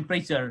 body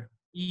temperature,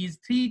 is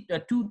 2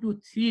 to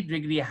 3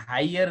 degrees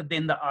higher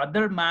than the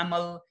other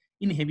mammal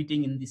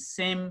inhabiting in the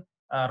same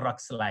rock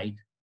slide.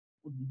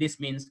 This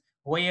means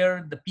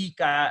where the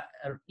pika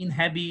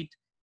inhabit,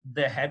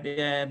 the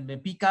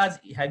pika's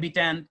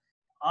habitat,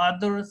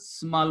 other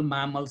small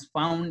mammals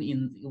found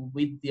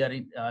with their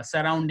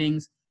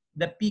surroundings,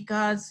 the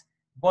pika's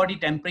body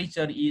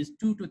temperature is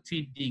 2 to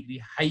 3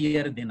 degrees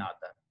higher than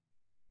other.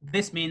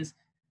 This means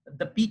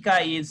the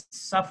pika is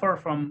suffer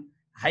from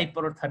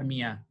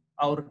hyperthermia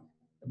or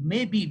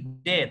maybe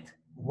death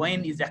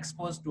when is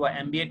exposed to an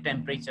ambient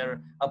temperature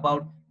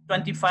about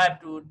 25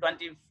 to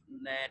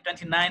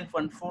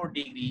 29.4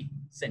 degree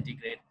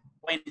centigrade.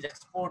 When is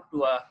exposed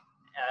to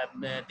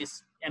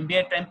this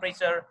ambient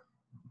temperature,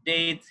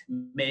 death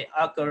may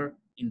occur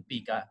in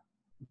pika.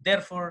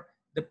 Therefore,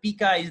 the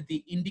pika is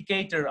the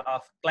indicator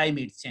of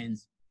climate change.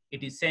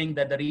 It is saying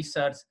that the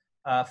research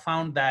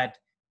found that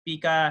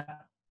pika,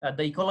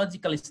 the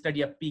ecological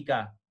study of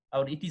pika,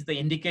 or it is the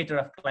indicator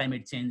of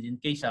climate change in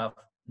case of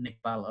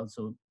Nepal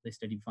also the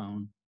study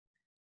found.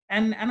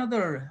 And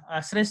another,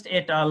 Shrestha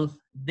et al.,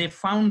 they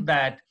found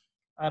that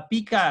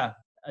pika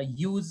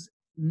use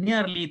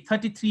nearly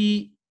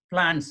 33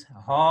 plants,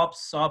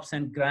 hops, sops,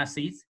 and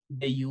grasses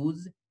they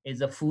use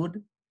as a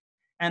food.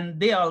 And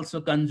they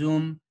also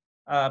consume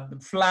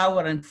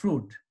flower and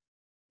fruit.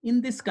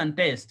 In this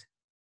context,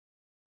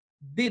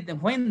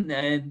 when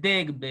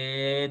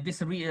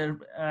this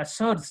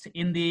searched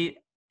in the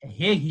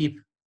hay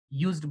heap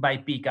used by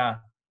pika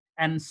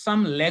and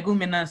some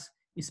leguminous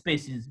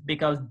species,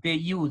 because they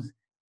use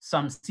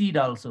some seed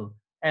also,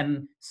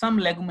 and some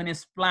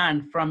leguminous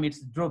plant from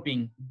its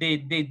drooping,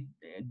 they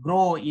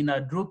grow in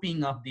a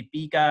drooping of the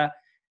pika,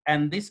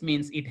 and this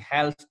means it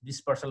helps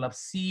dispersal of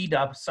seed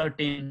of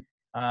certain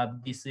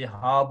this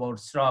herb or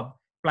shrub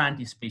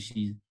plant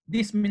species.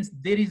 This means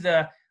there is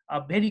a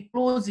very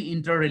close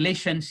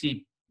interrelationship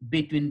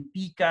between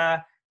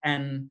pika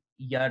and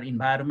your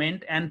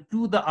environment and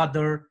to the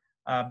other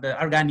the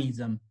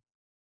organism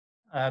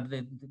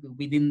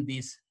within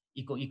this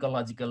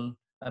ecological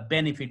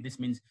benefit. This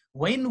means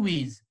when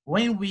we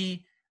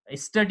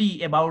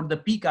study about the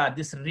pika,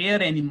 this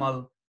rare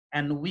animal,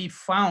 and we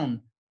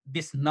found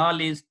this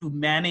knowledge to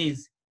manage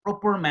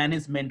proper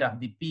management of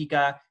the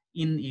pika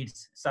in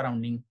its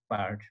surrounding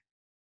part.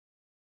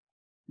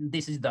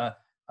 This is the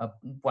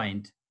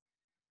point.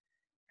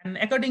 And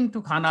according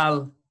to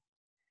Khanal,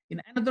 in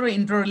another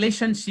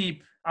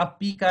interrelationship of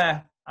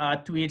pika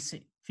to its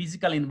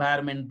physical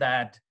environment,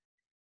 that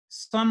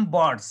some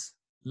birds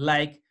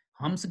like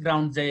Hum's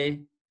ground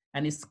jay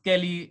and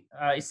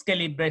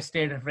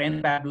scaly-breasted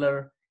rain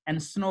babbler and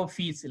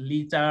snowfish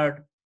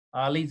lizard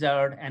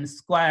and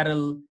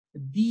squirrel,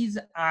 these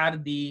are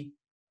the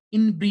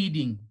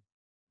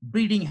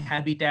breeding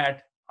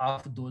habitat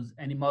of those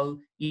animals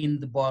in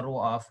the burrow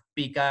of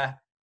pika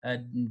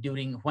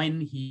during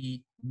when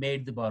he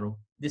made the burrow.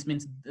 This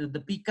means the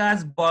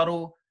pika's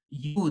burrow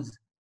use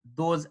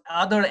those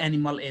other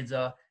animal as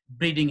a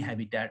breeding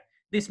habitat.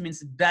 This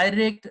means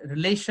direct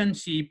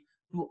relationship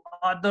to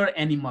other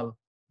animal.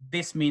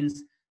 This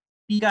means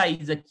pika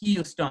is a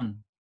keystone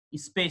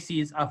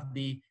species of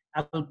the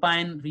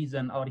alpine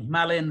region or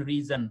Himalayan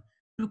region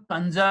to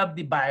conserve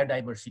the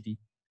biodiversity.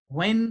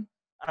 When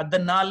the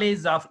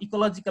knowledge of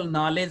ecological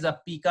knowledge of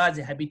pika's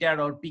habitat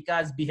or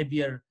pika's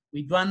behavior,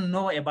 we don't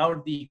know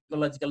about the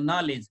ecological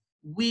knowledge,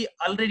 we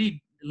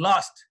already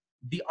lost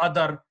the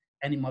other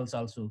animals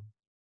also.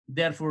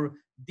 Therefore,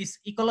 this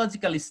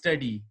ecological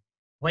study,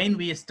 when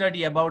we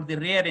study about the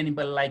rare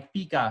animal like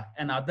pika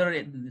and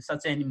other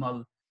such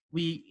animal,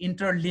 we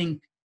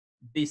interlink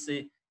this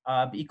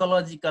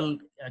ecological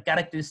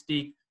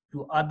characteristic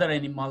to other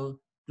animal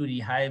to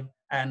revive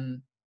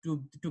and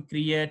to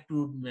create,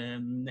 to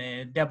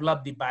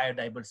develop the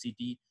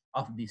biodiversity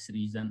of this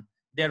region.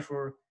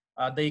 Therefore,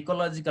 the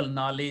ecological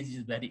knowledge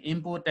is very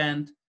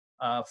important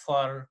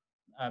for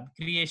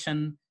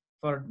creation,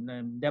 for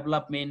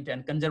development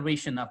and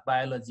conservation of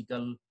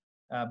biological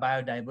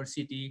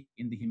biodiversity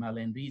in the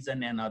Himalayan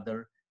region and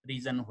other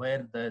region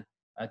where the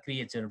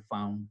creature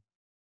found.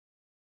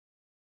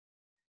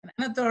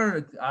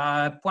 Another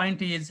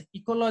point is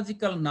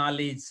ecological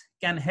knowledge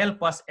can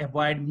help us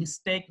avoid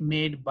mistake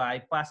made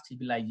by past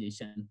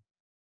civilization.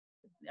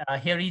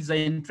 Here is an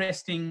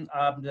interesting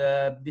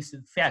this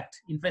fact,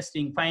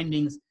 interesting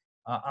findings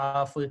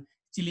of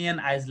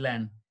Chilean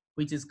island,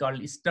 which is called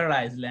Easter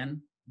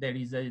Island. There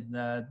is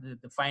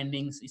the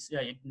findings is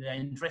an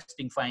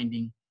interesting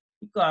finding.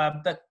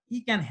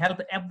 He can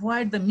help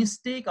avoid the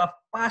mistake of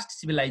past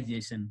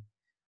civilization.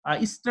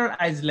 Easter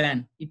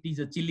Island, it is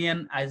a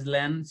Chilean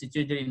island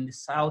situated in the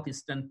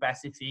southeastern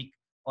Pacific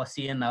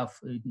Ocean of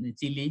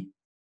Chile.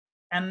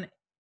 And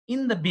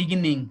in the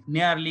beginning,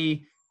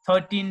 nearly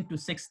 13th to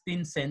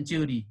 16th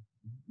century,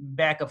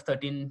 back of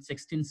 13th,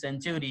 16th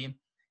century,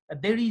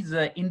 there is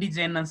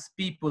indigenous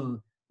people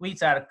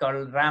which are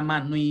called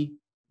Rama Nui,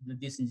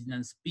 these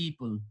indigenous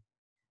people.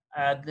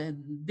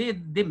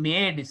 They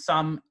made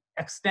some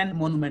extant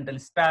monumental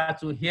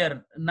statue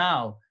here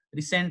now.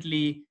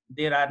 Recently,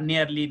 there are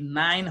nearly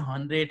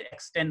 900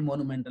 extant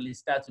monumental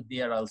statues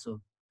there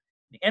also.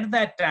 At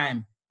that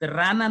time, the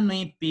Rana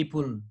Nui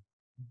people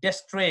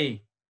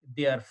destroy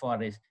their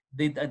forest.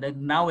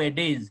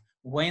 Nowadays,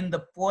 when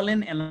the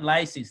pollen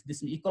analysis,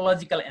 this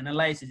ecological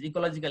analysis,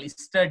 ecological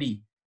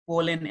study,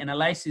 pollen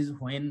analysis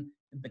when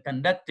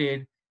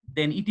conducted,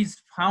 then it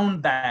is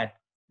found that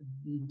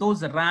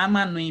those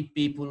Rama Nui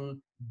people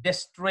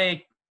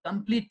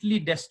completely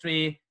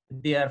destroy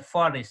their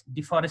forest,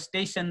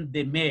 deforestation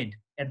they made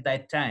at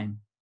that time.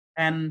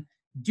 And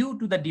due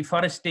to the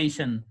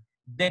deforestation,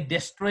 they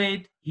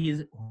destroyed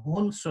his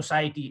whole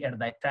society at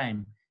that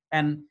time.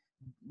 And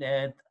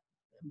uh,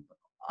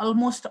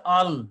 almost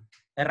all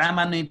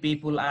Ramanui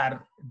people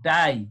are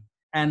die,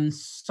 and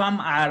some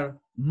are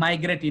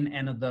migrating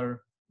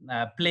another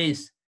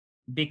place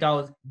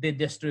because they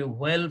destroy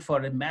well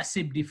for a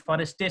massive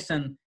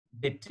deforestation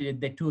that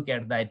they took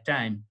at that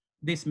time.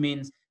 This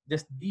means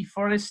this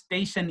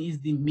deforestation is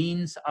the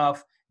means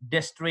of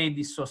destroy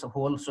this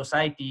whole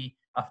society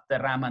of the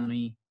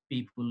Ramanui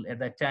people at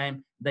that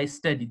time. They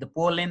study the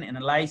pollen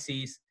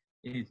analysis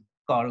is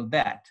called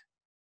that.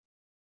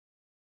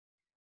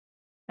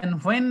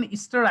 And when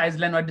Easter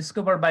Island was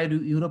discovered by the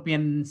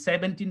European in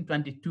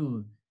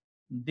 1722,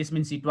 this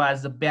means it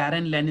was a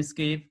barren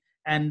landscape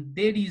and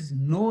there is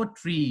no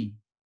tree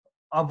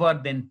over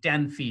than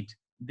 10 feet.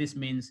 This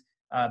means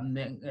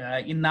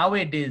in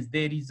nowadays,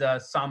 there is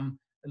some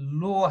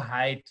low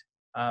height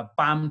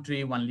palm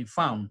tree only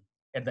found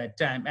at that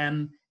time.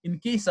 And in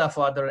case of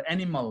other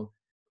animal,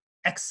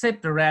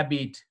 except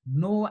rabbit,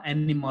 no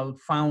animal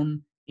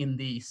found in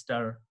the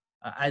Easter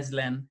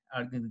Island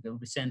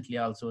recently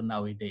also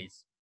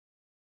nowadays.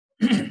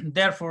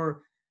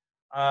 Therefore,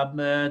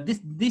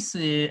 this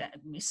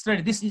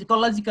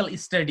ecological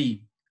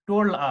study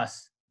told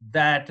us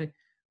that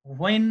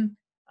when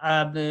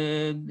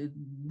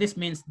this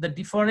means the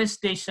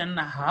deforestation,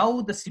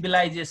 how the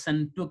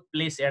civilization took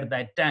place at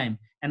that time,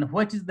 and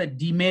what is the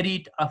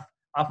demerit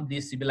of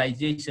this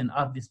civilization,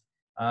 of this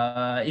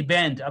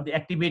event, of the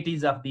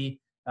activities of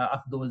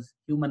those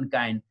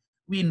humankind.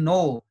 We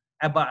know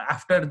about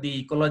after the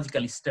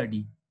ecological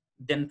study.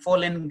 Then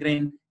pollen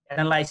grain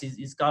analysis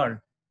is called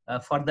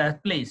for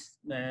that place.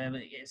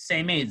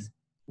 Same as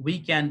we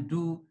can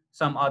do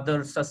some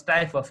other such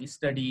type of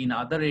study in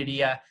other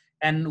area,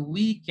 and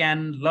we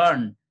can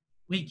learn,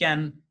 we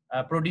can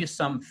produce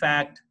some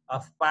fact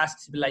of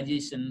past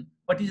civilization.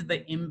 What is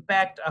the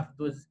impact of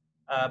those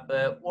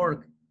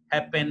work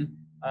happen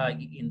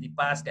in the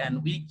past,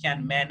 and we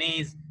can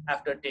manage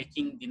after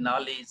taking the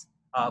knowledge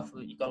of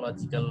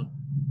ecological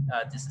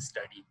this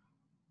study.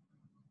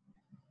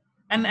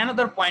 And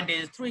another point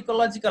is through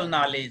ecological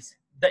knowledge,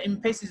 the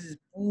emphasis is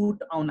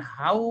put on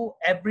how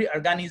every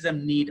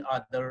organism need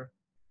other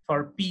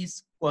for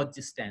peace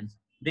coexistence.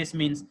 This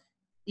means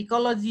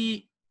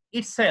ecology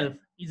itself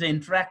is an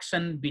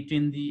interaction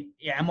between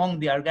among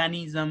the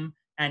organism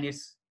and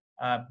its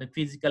the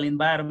physical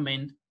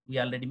environment we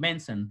already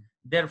mentioned.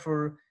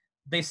 Therefore,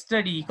 the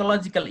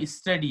ecological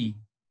study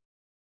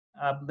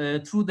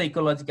through the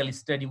ecological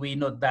study, we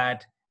know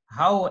that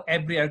how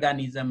every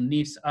organism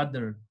needs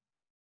other,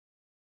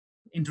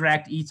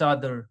 interact each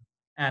other,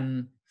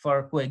 and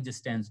for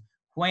coexistence.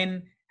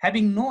 When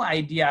having no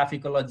idea of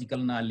ecological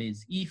knowledge,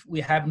 if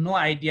we have no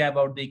idea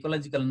about the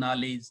ecological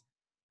knowledge,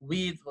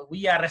 we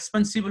are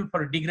responsible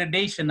for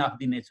degradation of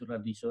the natural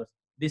resource.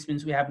 This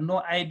means we have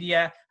no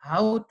idea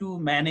how to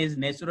manage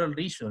natural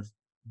resource.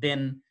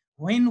 Then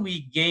when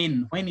we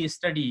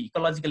study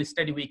ecological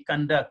study, we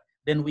conduct,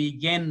 then we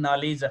gain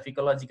knowledge of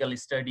ecological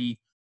study,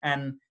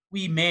 and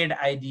we made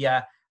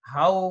idea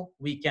how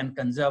we can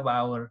conserve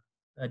our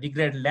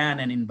degrade land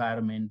and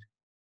environment,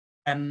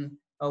 and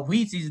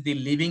which is the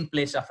living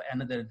place of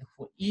another.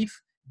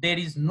 If there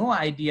is no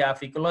idea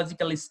of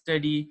ecological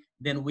study,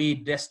 then we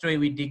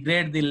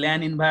degrade the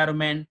land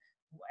environment,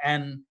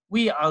 and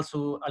we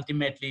also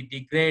ultimately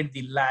degrade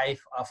the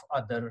life of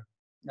other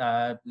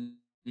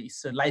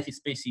life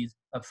species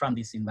from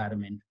this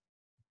environment.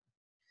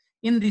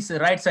 In this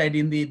right side,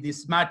 in the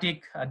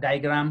schematic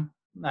diagram,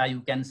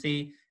 you can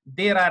see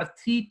there are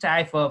three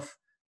types of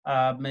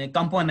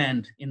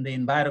component in the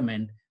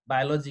environment: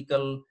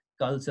 biological,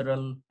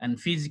 cultural, and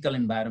physical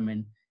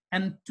environment.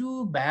 And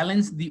to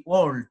balance the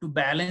world, to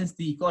balance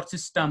the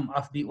ecosystem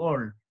of the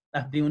world,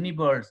 of the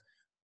universe,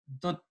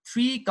 the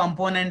three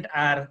components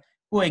are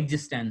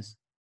coexistence.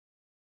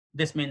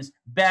 This means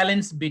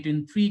balance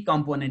between three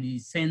components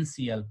is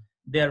essential.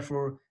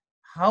 Therefore,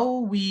 how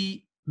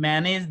we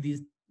manage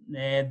these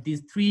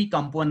three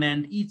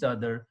components each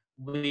other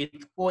with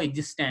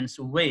coexistence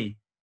way,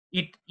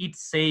 it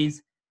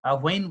says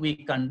when we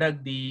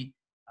conduct the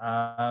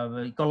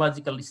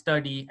ecological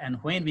study and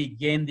when we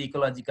gain the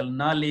ecological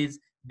knowledge,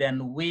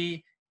 then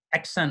we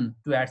action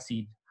towards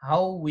it.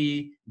 How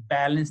we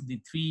balance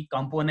the three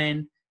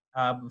components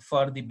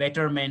for the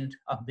betterment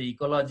of the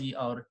ecology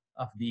or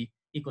of the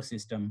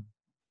ecosystem.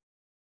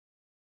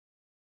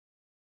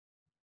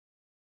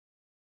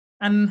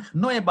 And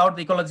know about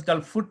the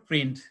ecological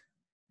footprint.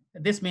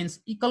 This means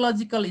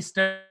ecological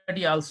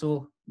study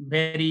also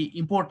very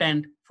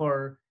important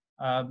for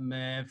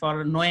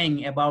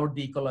knowing about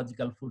the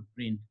ecological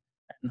footprint.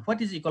 And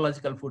what is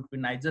ecological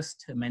footprint? I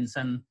just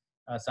mentioned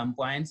some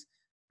points.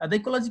 The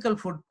ecological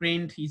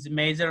footprint is a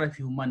measure of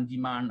human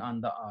demand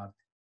on the earth.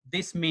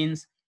 This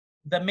means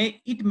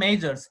it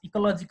measures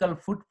ecological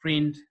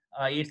footprint.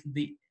 It's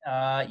the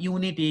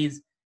unit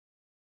is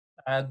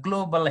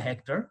global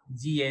hectare,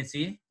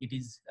 GHA. It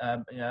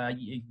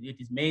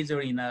is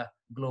measured in a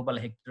global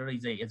hectare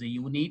as a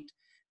unit.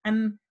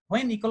 And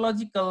when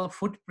ecological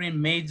footprint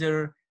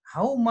measure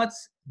how much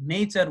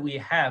nature we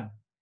have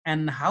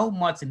and how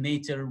much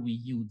nature we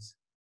use,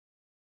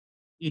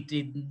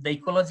 the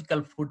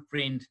ecological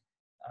footprint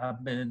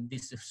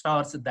this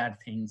starts that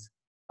things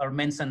or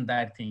mention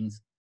that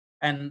things.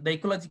 And the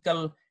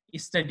ecological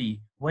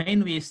study,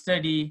 when we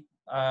study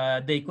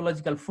the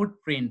ecological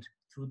footprint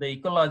through the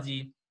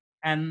ecology,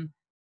 and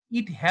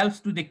it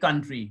helps to the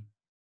country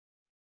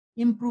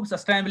improve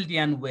sustainability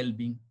and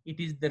well-being. It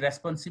is the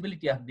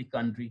responsibility of the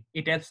country.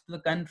 It helps the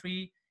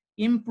country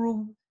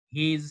improve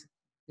his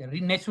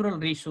natural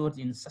resource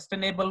in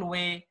sustainable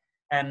way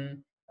and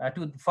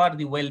for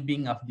the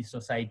well-being of the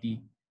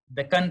society.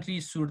 The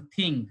country should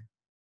think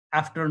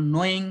after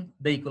knowing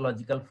the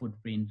ecological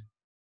footprint.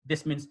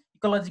 This means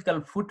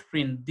ecological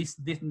footprint.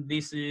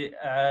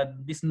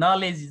 This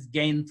knowledge is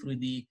gained through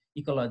the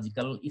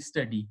ecological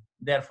study.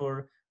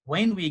 Therefore,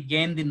 when we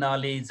gain the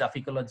knowledge of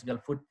ecological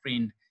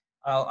footprint,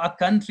 a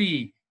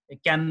country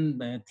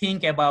can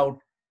think about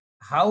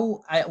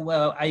how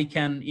I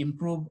can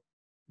improve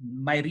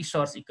my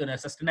resource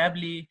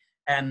sustainably,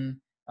 and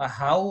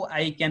how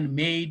I can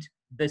make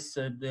this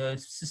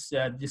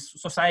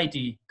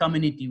society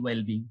community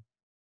well-being.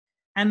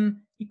 And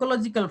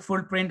ecological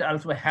footprint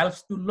also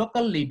helps to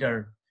local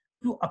leader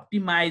to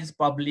optimize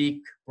public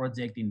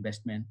project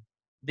investment.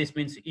 This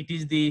means it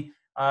is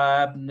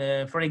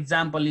for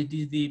example, it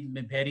is the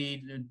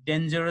very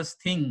dangerous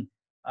thing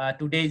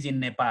today in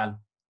Nepal.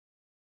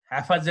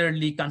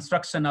 Haphazardly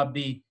construction of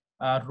the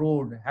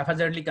road,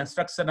 haphazardly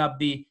construction of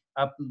the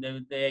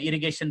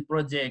irrigation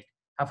project,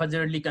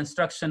 haphazardly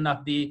construction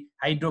of the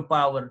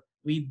hydropower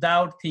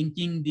without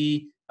thinking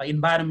the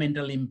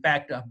environmental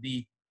impact of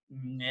the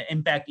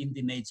impact in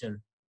the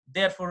nature.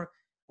 Therefore,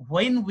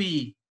 when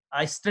we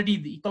study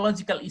the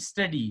ecological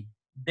study,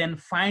 then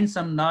find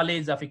some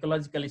knowledge of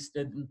ecological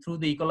study through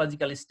the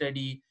ecological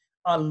study,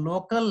 a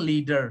local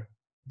leader,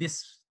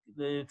 this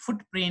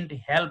footprint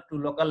help to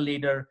local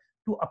leader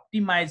to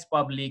optimize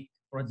public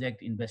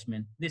project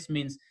investment. This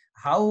means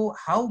how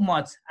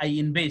much I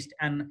invest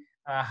and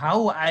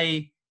how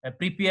I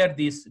prepare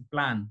this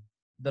plan.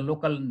 The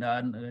local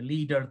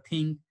leader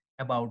think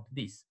about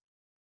this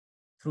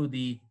through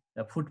the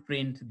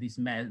footprint,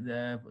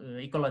 the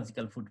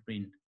ecological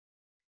footprint.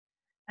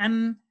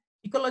 And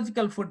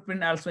ecological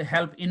footprint also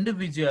help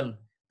individual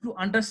to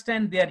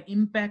understand their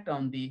impact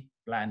on the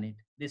planet.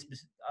 This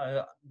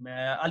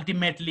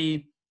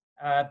ultimately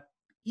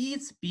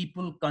each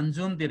people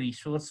consume the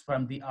resource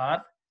from the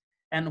earth,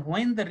 and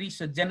when the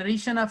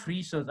generation of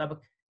resource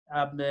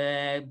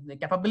the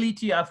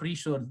capability of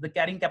resource, the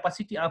carrying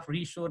capacity of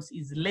resource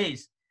is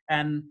less,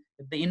 and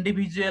the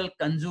individual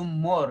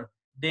consume more,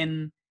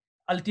 then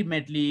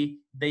ultimately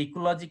the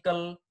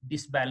ecological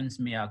disbalance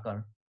may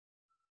occur.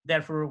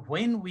 Therefore,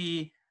 when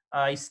we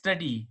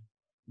study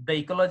the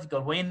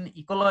ecological, when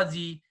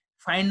ecology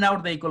find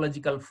out the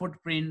ecological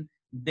footprint,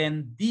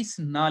 then this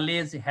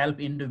knowledge help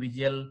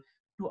individual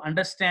to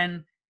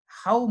understand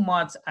how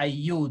much I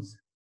use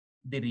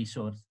the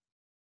resource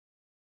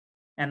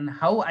and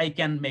how I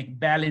can make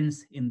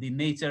balance in the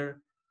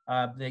nature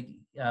of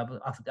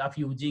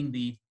using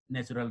the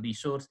natural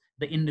resource.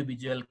 The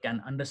individual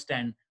can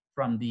understand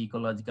from the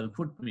ecological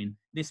footprint.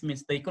 This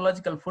means the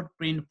ecological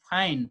footprint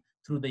find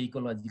through the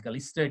ecological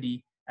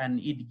study, and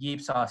it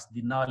gives us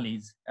the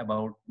knowledge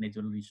about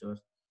natural resource.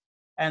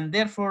 And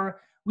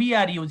therefore, we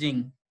are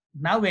using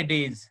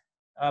nowadays,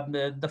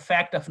 the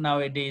fact of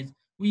nowadays,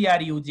 we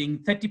are using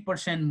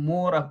 30%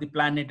 more of the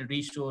planet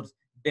resource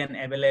than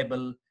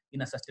available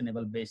in a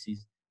sustainable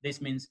basis.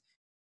 This means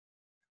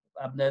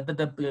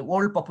the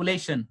world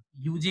population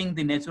using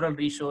the natural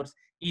resource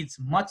is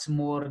much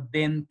more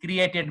than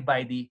created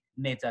by the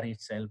nature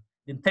itself.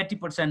 Then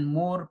 30%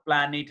 more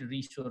planet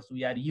resource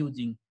we are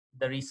using,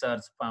 the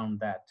research found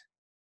that.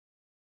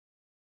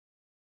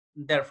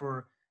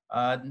 Therefore,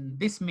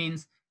 this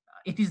means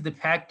it is the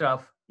fact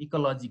of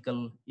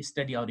ecological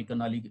study or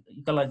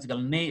ecological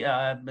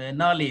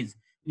knowledge.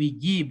 We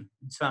give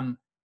some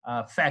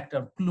fact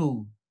or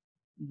clue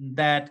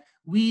that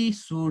we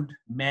should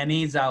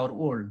manage our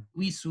world.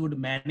 We should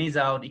manage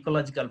our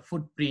ecological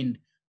footprint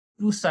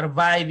to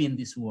survive in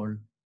this world.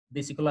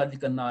 This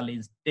ecological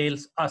knowledge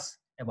tells us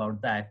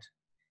about that.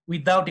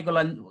 Without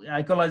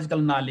ecological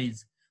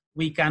knowledge,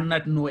 we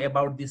cannot know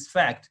about this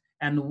fact,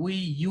 and we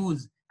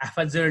use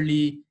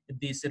haphazardly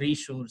this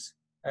resource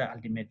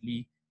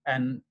ultimately,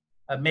 and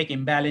make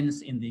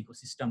imbalance in the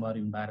ecosystem or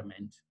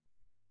environment.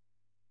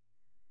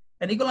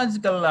 And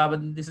ecological,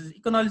 this is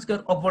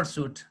ecological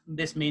overshoot.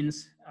 This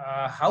means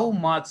how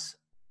much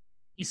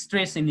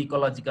stress in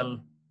ecological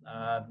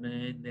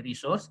the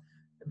resource.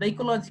 The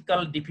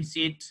ecological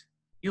deficit,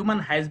 human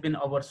has been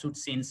overshoot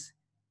since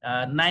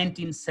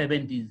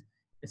 1970s.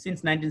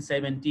 Since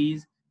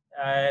 1970s,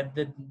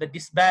 the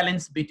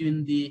disbalance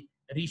between the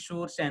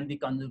resource and the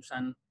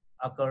consumption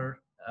occurred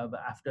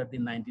after the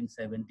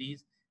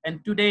 1970s.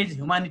 And today's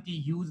humanity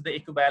use the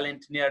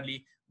equivalent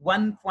nearly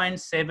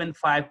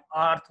 1.75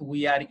 Earth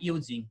we are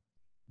using.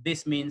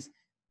 This means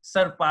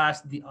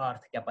surpass the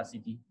Earth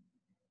capacity.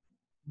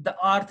 The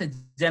Earth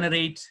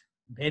generates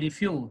very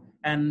few,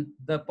 and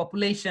the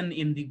population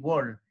in the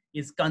world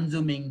is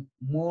consuming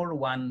more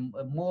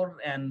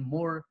and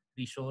more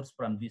resource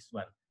from this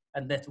one.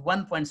 And that's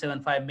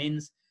 1.75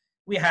 means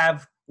we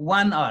have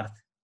one Earth,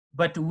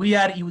 but we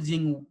are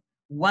using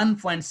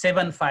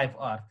 1.75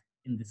 Earth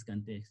in this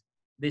context.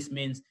 This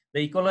means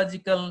the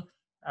ecological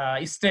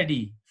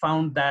study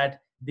found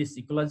that this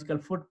ecological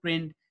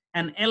footprint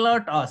and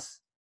alert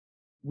us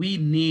we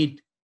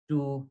need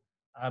to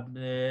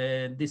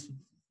this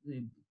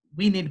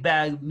we need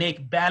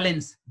make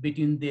balance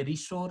between the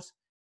resource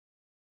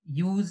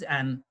use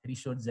and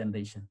resource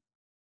generation.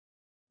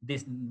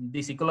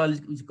 This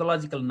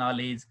ecological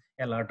knowledge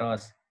alert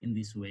us in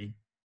this way.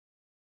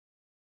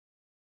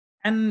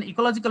 And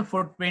ecological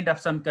footprint of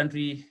some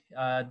country,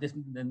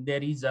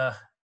 there is a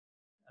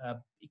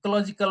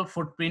ecological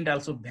footprint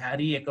also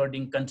vary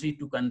according country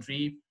to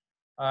country.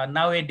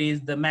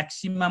 Nowadays, the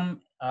maximum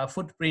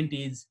footprint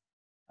is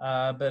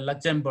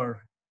Luxembourg,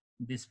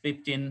 this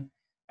 15,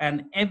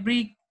 and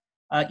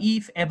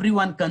if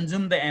everyone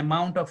consume the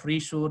amount of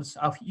resource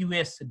of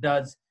US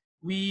does,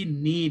 we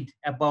need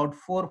about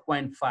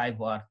 4.5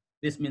 or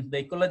this means the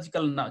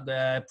ecological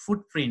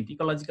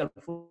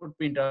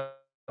footprint of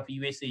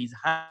USA is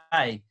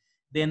high.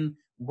 Then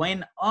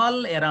when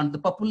all around the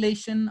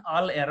population,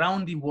 all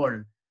around the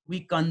world,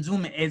 we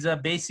consume as a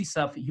basis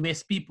of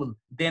US people,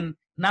 then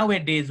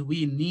nowadays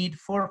we need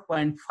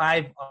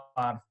 4.5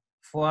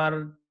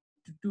 or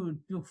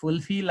to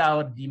fulfill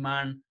our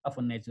demand of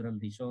a natural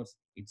resource,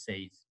 it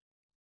says.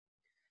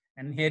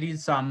 And here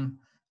is some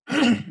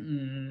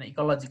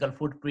ecological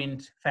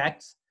footprint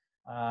facts.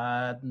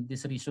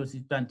 This resource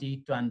is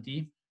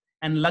 2020.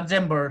 And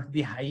Luxembourg,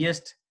 the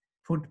highest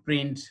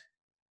footprint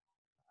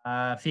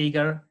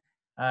figure,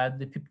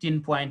 the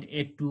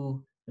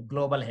 15.82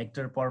 global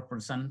hectare per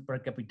person per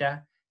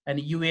capita, and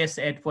US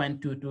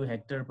 8.22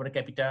 hectare per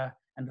capita,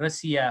 and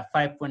Russia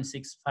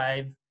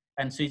 5.65,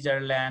 and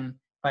Switzerland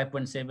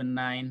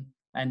 5.79,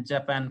 and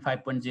Japan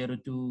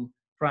 5.02,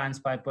 France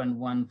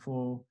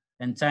 5.14,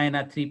 and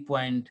China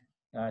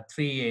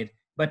 3.38.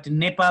 But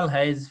Nepal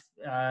has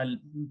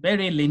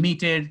very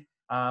limited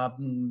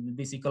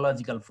this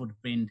ecological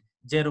footprint,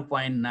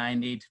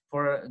 0.98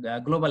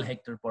 per global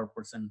hectare per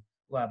person.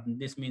 Well,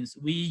 this means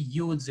we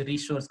use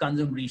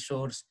consume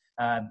resource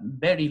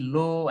very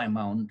low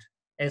amount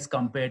as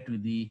compared to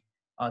the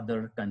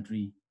other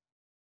country.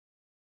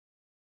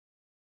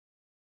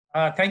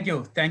 Thank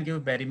you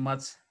very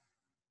much.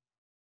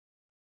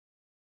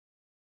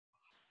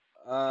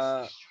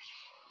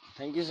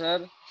 Thank you,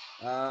 sir.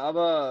 अब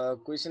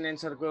question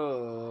एन्सरको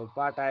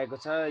part आएको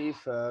छ।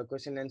 If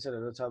question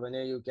एन्सरहरू छ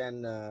भने यु क्यान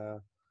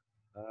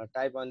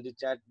type अन दि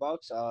chat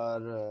बक्स अर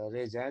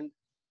raise hand.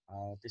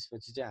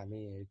 त्यसपछि चाहिँ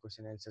हामी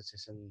question answer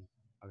session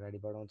अगाडि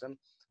बढाउँछौँ।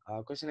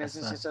 Question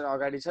answer session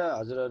अगाडि छ,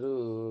 हजुरहरू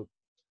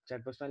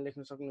च्याट बक्समा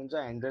लेख्न सक्नुहुन्छ।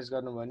 ह्यान्ड रेज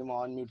गर्नुभयो भने म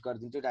अनम्युट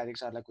गरिदिन्छु, डाइरेक्ट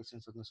सरलाई क्वेसन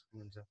सोध्न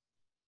सक्नुहुन्छ।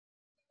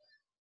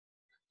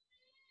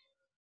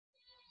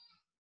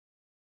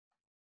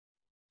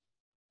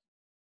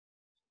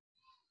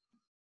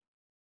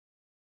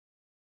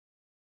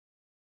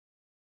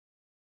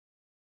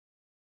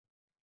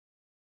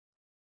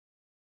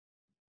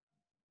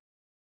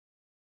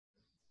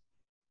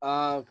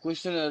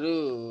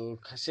 क्वेसनहरू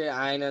खासै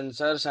आएनन्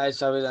सर, सायद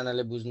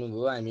सबैजनाले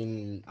बुझ्नुभयो। आई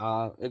मिन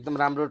एकदम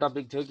राम्रो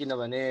टपिक थियो,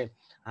 किनभने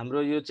हाम्रो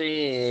यो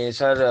चाहिँ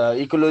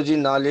सर इकोलोजी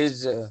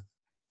नलेज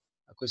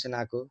क्वेसन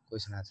आएको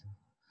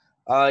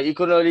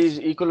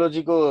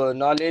इकोलोजीको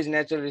नलेज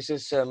नेचुरल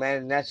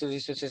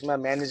रिसोर्सेसमा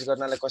म्यानेज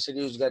गर्नलाई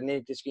कसरी युज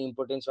गर्ने, त्यसको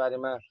इम्पोर्टेन्स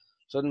बारेमा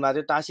सोध्नु भएको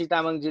थियो। तासी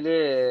तामाङजीले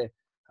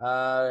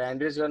ह्यान्ड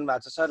रेज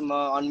गर्नुभएको छ। सर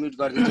म अनम्युट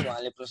गरिदिन्छु,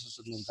 उहाँले प्रश्न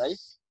सोध्नुहुन्छ है।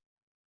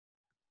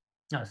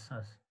 हस्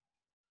हस्।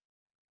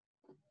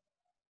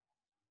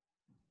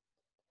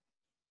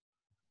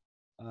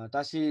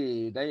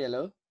 तासी दाइ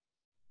हेलो।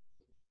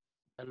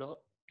 हेलो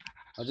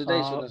हजुर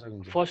दाइ सोध्न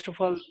सक्नुहुन्छ। फर्स्ट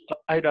अफ अल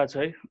आइरहेछ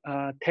है।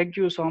 Thank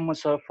you so much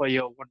sir for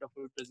year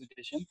wonderful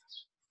presentation.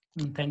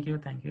 Thank you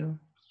thank you.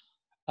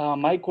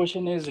 My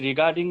question is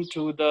regarding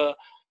to the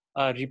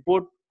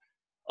report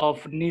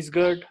of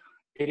Nisgard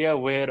area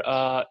where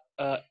a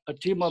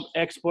team of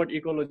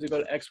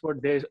ecological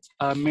expert, they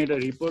made a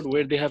report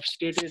where they have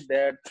stated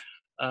that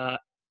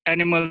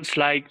animals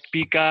like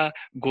pika,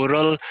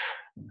 goral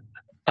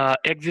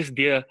exist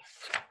there.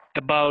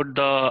 About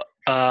the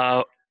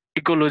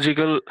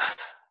ecological,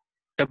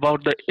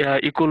 about the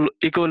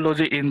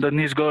ecology in the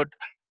Nisgard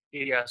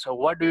area. So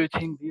what do you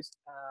think this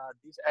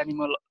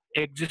animal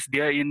exists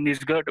there in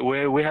Nisgard,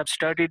 where we have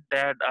studied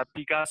that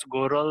pikas,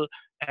 goral,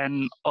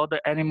 and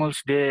other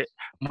animals, they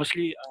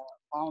mostly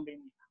found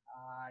in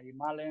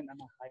Himalayan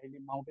and highly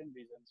mountain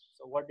regions.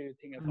 So what do you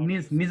think about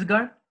this?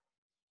 Nisgard?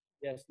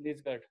 Yes,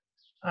 Nisgard.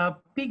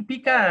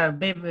 Pika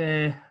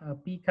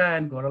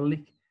and goral.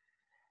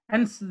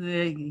 And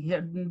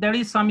there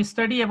is some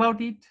study about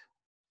it.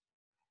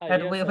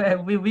 And Yes,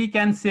 we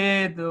can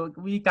say,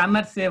 we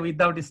cannot say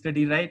without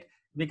study, right?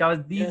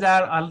 Because these Yes.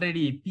 are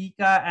already,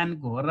 pika and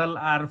goral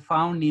are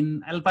found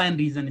in alpine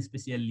region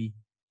especially,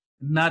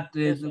 not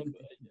Yes,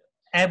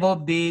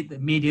 above the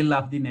middle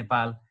of the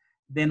Nepal.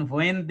 Then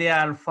when they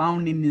are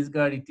found in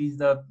Nisgard, it is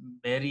the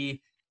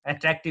very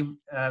attractive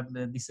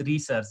this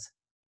research.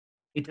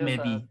 It Yes, may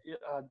be.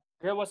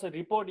 there was a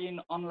report in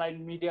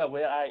online media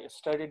where I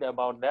studied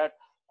about that,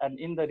 and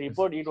in the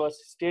report it was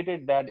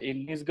stated that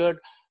in Nisgard,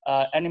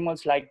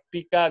 animals like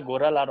pika,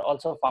 goral are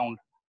also found.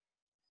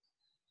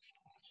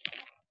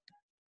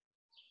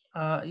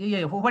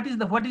 Yeah. What is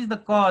the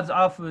cause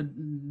of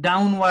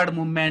downward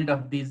movement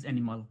of these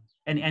animals?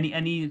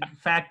 Any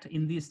fact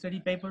in the study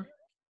paper?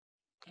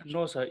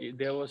 No, sir,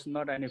 there was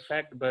not any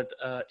fact, but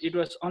it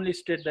was only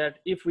stated that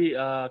if we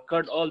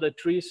cut all the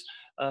trees,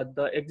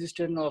 the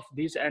existence of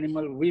these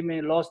animals, we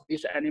may lose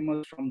these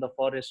animals from the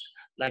forest,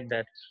 like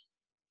that.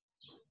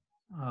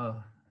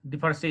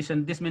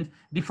 Deforestation. This means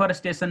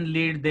deforestation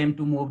lead them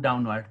to move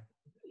downward.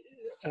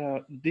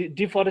 The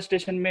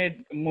deforestation may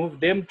move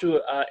them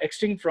to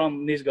extinct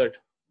from Nisgard,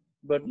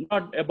 but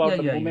not about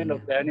the movement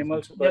of the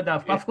animals. But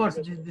of course,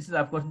 this is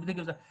of course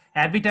because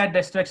habitat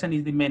destruction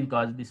is the main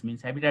cause. This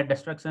means habitat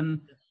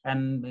destruction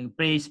and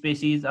prey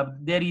species.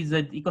 There is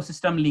an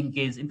ecosystem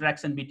linkage,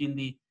 interaction between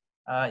the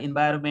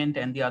environment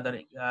and the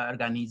other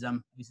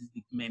organism. This is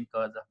the main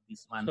cause of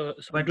this one. So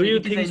but do you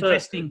it think, is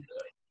interesting.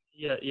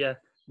 Yeah.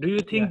 Do you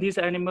think this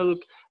animal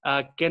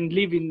can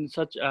live in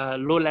such a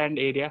lowland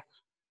area?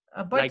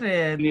 But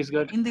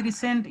in the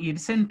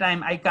recent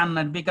time, I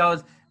cannot,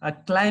 because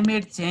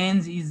climate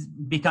change is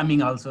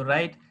becoming also,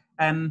 right?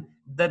 And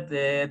that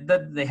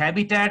the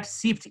habitat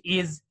shift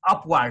is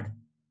upward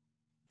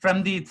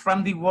from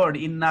the world.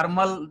 In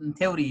normal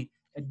theory,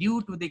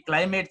 due to the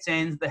climate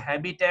change, the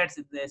habitats,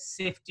 the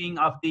shifting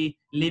of the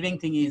living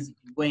thing is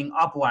going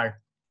upward.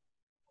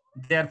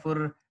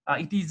 Therefore,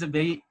 it is a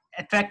very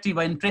attractive,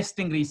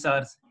 interesting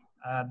research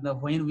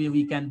when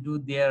we can do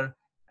there,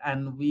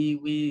 and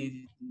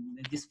we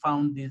just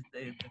found the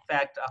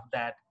fact of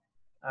that.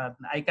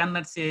 I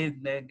cannot say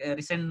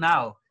recent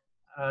now.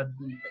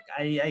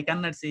 I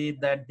cannot say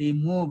that they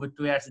move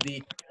towards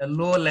the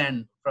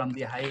lowland from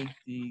the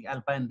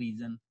alpine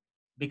region,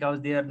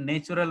 because their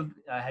natural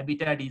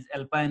habitat is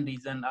alpine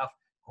region of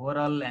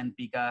coral and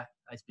pika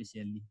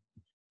especially.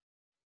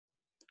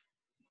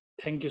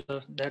 Thank you,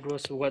 sir. That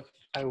was what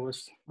I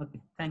was. Okay.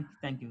 Thank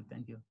you.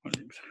 Thank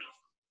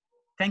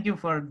you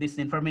for this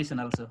information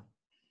also.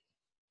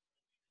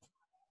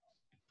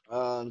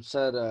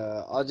 Sir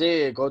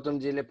Ajay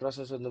गौतमजीले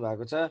प्रश्न सोध्नु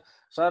भएको छ।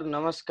 Sir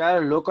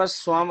नमस्कार, locus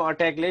स्वाम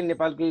अट्याकले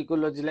नेपालको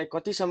इकोलोजीलाई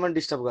कतिसम्म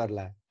disturb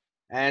गर्ला,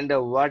 end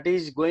what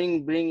is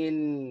going bring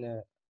in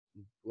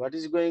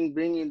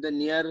the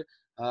near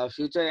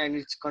future and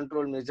it's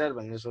control major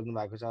भनेर सोध्नु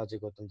भएको छ अजय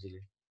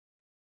गौतमजीले।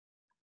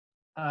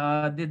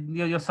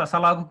 यो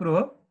सलाहको कुरो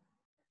हो।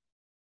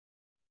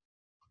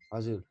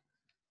 हजुर,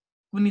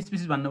 कुन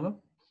स्पिसिस भन्नुभयो?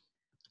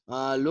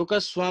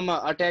 लोकस स्वाम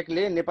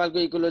अट्याकले नेपालको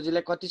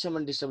इकोलोजीलाई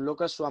कतिसम्म डिस्टर्ब,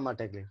 लोकस स्वाम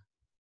अट्याकले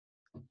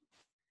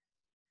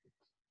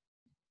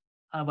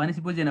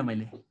भनेपछि बुझेन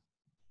मैले।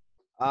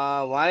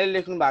 उहाँले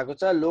लेख्नु भएको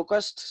छ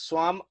लोकस्ट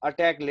स्वाम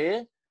अट्याकले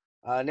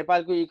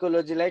नेपालको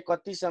इकोलोजीलाई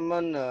कतिसम्म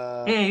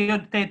यो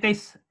त्यही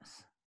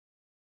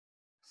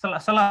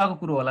सलाहको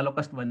कुरो होला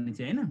लोकस्ट भन्ने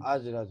चाहिँ हैन?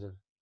 हजुर हजुर,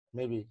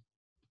 मेबी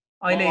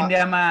अहिले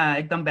इन्डियामा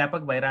एकदम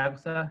व्यापक भइरहेको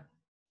छ।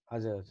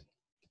 हजुर हजुर,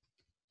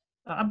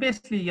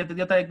 अभियसली यो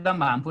त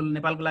एकदम हार्मफुल,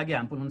 नेपालको लागि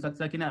हार्मफुल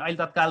हुनसक्छ, किन अहिले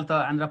तत्काल त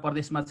आन्ध्र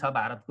प्रदेशमा छ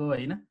भारतको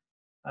होइन,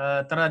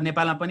 तर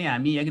नेपालमा पनि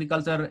हामी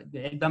एग्रिकल्चर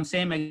एकदम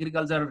same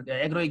agriculture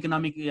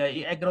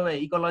agro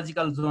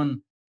ecological zone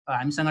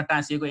हामीसँग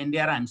टाँसिएको,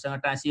 इन्डिया र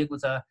हामीसँग टाँसिएको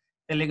छ।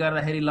 त्यसले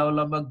गर्दाखेरि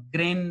लगभग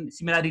ग्रेन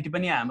सिमिलारिटी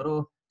पनि हाम्रो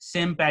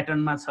सेम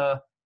प्याटर्नमा छ।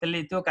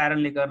 त्यो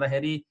कारणले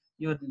गर्दाखेरि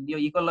यो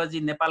इकोलोजी,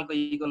 नेपालको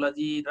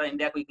इकोलोजी र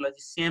इन्डियाको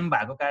इकोलोजी सेम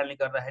भएको कारणले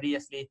गर्दाखेरि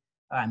यसले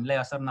हामीलाई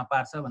असर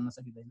नपार्छ भन्न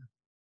सकिँदैन।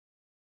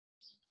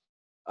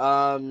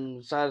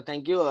 Sir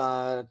thank you.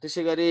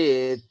 त्यसै गरी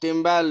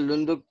टेम्बा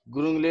लुन्दुक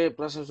गुरुङले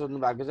प्रश्न सोध्नु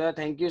भएको छ।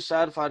 Thank you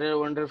sir for year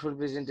wonderful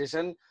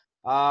presentation.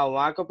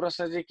 उहाँको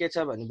प्रश्न चाहिँ के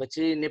छ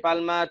भनेपछि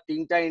नेपालमा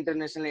 3टा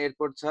इन्टरनेसनल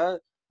एयरपोर्ट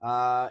छ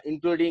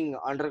इन्क्लुडिङ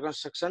अन्डर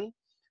कन्स्ट्रक्सन।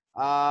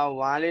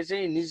 उहाँले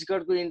चाहिँ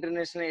निजगढको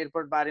इन्टरनेसनल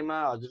एयरपोर्ट बारेमा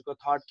हजुरको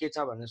थट के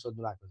छ भनेर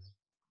सोध्नु भएको छ।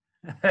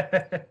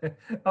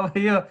 अब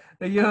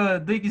यो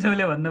दुई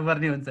किसिमले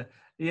भन्नुपर्ने हुन्छ।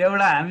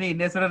 एउटा हामी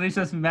नेचुरल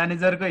रिसोर्स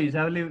म्यानेजरको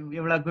हिसाबले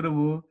एउटा कुरो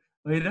भयो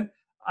होइन,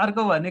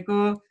 अर्को भनेको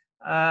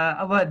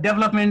अब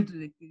डेभलपमेन्ट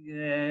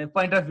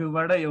पोइन्ट अफ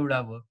भ्यूबाट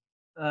एउटा भयो।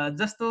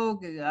 जस्तो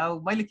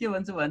मैले के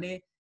भन्छु भने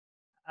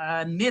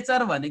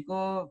नेचर भनेको,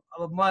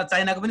 अब म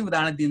चाइनाको पनि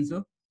उदाहरण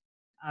दिन्छु।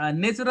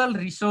 नेचुरल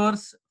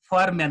रिसोर्स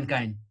फर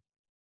म्यानकाइन्ड,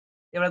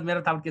 एउटा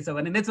मेरो थाउट के छ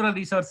भने नेचुरल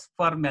रिसोर्स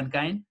फर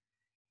म्यानकाइन्ड,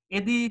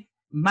 यदि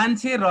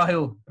मान्छे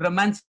रह्यो र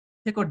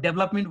मान्छेको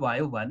डेभलपमेन्ट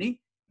भयो भने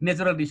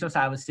नेचुरल रिसोर्स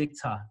आवश्यक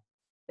छ।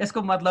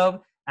 यसको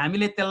मतलब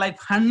हामीले त्यसलाई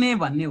फान्ने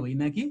भन्ने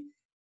होइन कि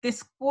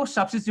त्यसको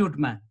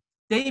सब्स्टिट्युटमा,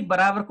 त्यही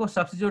बराबरको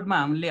सब्स्टिट्युटमा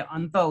हामीले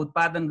अन्त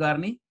उत्पादन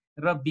गर्ने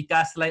र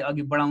विकासलाई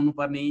अघि बढाउनु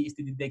पर्ने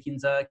स्थिति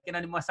देखिन्छ।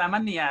 किनभने म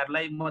सामान्य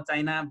यहाँहरूलाई, म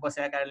चाइना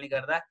बसेका कारणले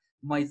गर्दा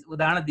म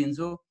उदाहरण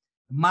दिन्छु।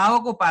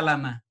 माओको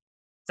पालामा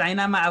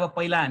चाइनामा अब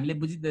पहिला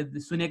हामीले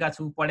सुनेका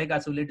छौँ, पढेका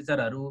छौँ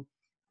लिटरेचरहरू,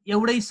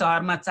 एउटै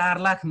सहरमा 4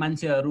 लाख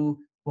मान्छेहरू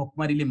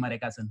भोकमरीले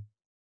मरेका छन्।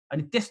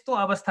 अनि त्यस्तो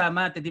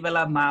अवस्थामा त्यति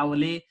बेला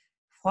माओले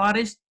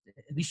फरेस्ट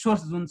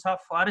रिसोर्स जुन छ,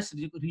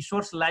 फरेस्ट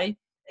रिसोर्सलाई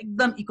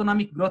एकदम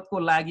इकोनोमिक ग्रोथको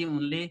लागि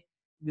उनले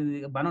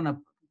भनौँ न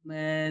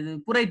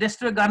पुरै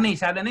डिस्ट्रोय गर्ने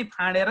हिसाबले नै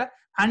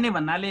फाड्ने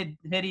भन्नाले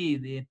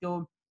फेरि त्यो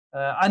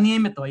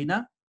अनियमित होइन,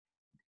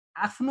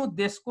 आफ्नो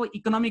देशको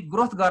इकोनोमिक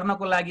ग्रोथ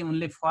गर्नको लागि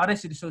उनले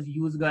फरेस्ट रिसोर्स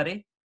युज गरे।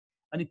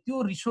 अनि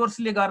त्यो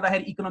रिसोर्सले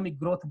गर्दाखेरि इकोनोमिक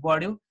ग्रोथ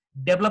बढ्यो,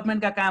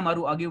 डेभलपमेन्टका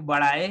कामहरू अघि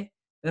बढाए,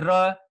 र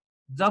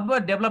जब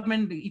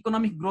डेभलपमेन्ट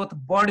इकोनोमिक ग्रोथ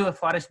बढ्यो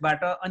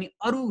फरेस्टबाट अनि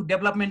अरू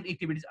डेभलपमेन्ट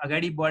एक्टिभिटिज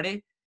अगाडि बढे,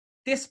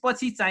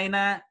 त्यसपछि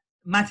चाइना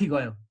माथि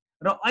गयो।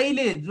 र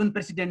अहिले जुन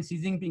प्रेसिडेन्ट सी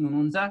जिनपिङ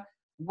हुनुहुन्छ,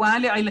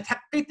 उहाँले अहिले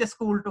ठ्याक्कै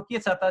त्यसको उल्टो के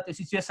छ त, त्यो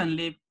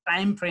सिचुएसनले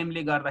टाइम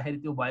फ्रेमले गर्दाखेरि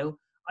त्यो भयो।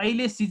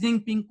 अहिले सी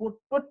जिनपिङको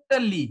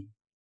टोटल्ली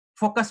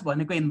फोकस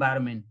भनेको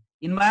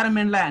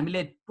इन्भाइरोमेन्टलाई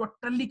हामीले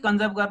टोटल्ली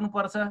कन्जर्भ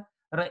गर्नुपर्छ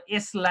र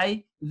यसलाई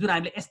जुन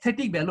हामीले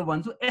एस्थेटिक भ्यालु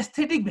भन्छौँ,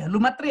 एस्थेटिक भ्यालु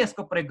मात्रै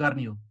यसको प्रयोग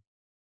गर्ने हो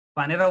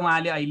भनेर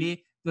उहाँले अहिले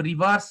त्यो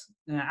रिभर्स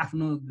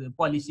आफ्नो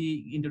पोलिसी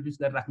इन्ट्रोड्युस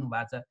गरिराख्नु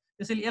भएको छ।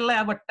 त्यसैले यसलाई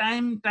अब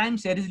टाइम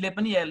सिरिजले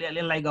पनि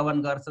यसलाई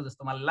गभर्न गर्छ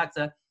जस्तो मलाई लाग्छ।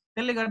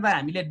 त्यसले गर्दा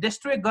हामीले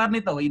डिस्ट्रोय गर्ने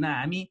त होइन,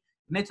 हामी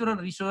नेचुरल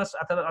रिसोर्स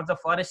अथवा अझ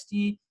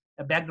फरेस्ट्री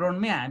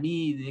ब्याकग्राउन्डमै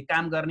हामी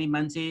काम गर्ने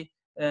मान्छे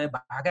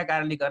भएका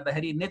कारणले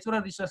गर्दाखेरि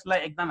नेचुरल रिसोर्सलाई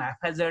एकदम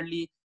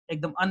ह्याफहेजर्डली,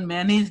 एकदम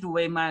अनम्यानेज्ड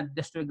वेमा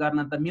डिस्ट्रोय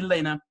गर्न त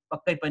मिल्दैन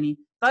पक्कै पनि।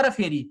 तर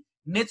फेरि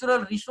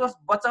नेचुरल रिसोर्स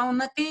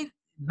बचाउनकै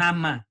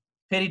नाममा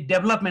फेरि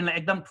डेभलपमेन्टलाई,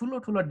 एकदम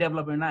ठुलो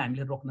डेभलपमेन्टलाई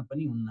हामीले रोक्न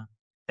पनि हुन्न।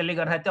 त्यसले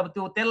गर्दाखेरि अब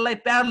त्यसलाई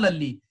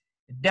प्यारलली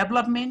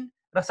डेभलपमेन्ट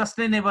र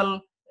सस्टेनेबल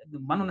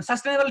भनौँ न,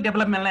 सस्टेनेबल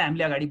डेभलपमेन्टलाई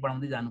हामीले अगाडि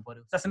बढाउँदै जानु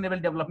पर्यो। सस्टेनेबल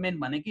डेभलपमेन्ट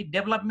भनेको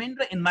डेभलपमेन्ट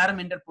र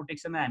इन्भाइरोमेन्टल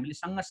प्रोटेक्सनलाई हामीले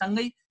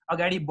सँगसँगै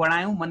अगाडि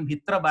बढायौँ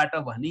मनभित्रबाट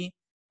भने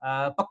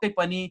पक्कै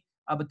पनि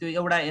अब त्यो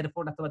एउटा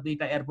एयरपोर्ट अथवा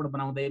 2टा एयरपोर्ट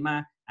बनाउँदैमा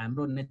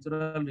हाम्रो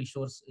नेचुरल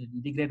रिसोर्स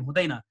डिग्रेड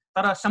हुँदैन।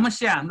 तर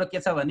समस्या हाम्रो के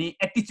छ भने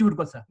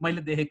एटिच्युडको छ।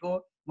 मैले देखेको,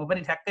 म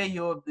पनि ठ्याक्कै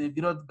यो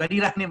विरोध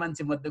गरिराख्ने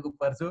मान्छे मध्येको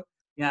पर्छु,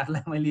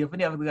 यहाँहरूलाई मैले यो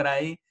पनि अवगत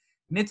गराएँ।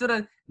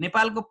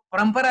 नेपालको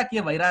परम्परा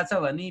के भइरहेछ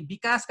भने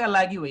विकासका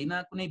लागि होइन,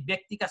 कुनै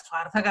व्यक्तिका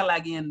स्वार्थका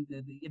लागि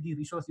यदि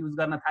रिसोर्स युज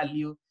गर्न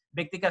थालियो,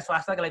 व्यक्तिका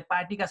स्वार्थका लागि,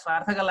 पार्टीका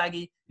स्वार्थका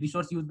लागि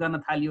रिसोर्स युज गर्न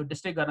थालियो,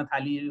 डिस्ट्रोय गर्न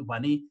थालियो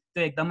भने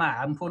त्यो एकदमै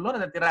हार्मफुल हो र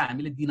त्यसतिर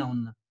हामीले दिन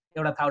हुन्न,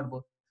 एउटा थाउट भयो।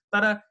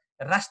 तर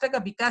राष्ट्रका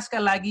विकासका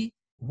लागि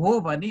हो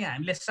भने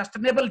हामीले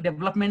सस्टेनेबल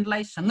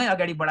डेभलपमेन्टलाई सँगै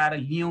अगाडि बढाएर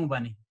लियौँ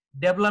भने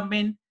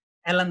डेभलपमेन्ट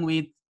एलङ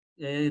विथ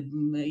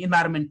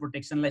इन्भाइरोमेन्ट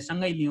प्रोटेक्सनलाई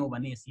सँगै लियौँ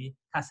भने यसले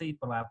खासै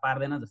प्रभाव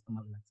पार्दैन जस्तो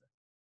मलाई लाग्छ।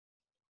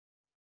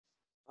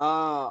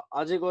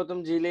 अझै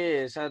गौतमजीले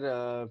सर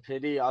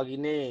फेरि अघि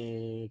नै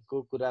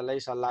को कुरालाई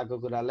सल्लाहको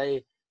कुरालाई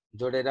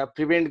जोडेर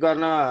प्रिभेन्ट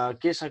गर्न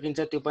के सकिन्छ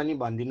त्यो पनि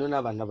भनिदिनु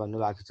न भनेर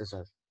भन्नुभएको छ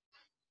सर।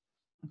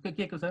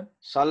 के को सर?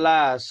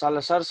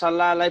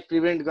 सल्लाहलाई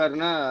प्रिभेन्ट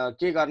गर्न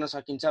के गर्न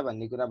सकिन्छ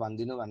भन्ने कुरा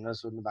भनिदिनु भनेर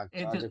सोध्नु भएको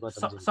छ अझै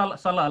गौतमजी।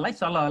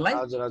 सल्लाहलाई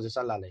हजुर हजुर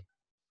सल्लाहलाई।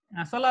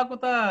 सल्लाहको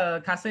त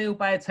खासै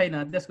उपाय छैन।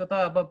 त्यसको त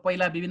अब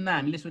पहिला विभिन्न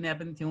हामीले सुने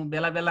पनि थियौँ,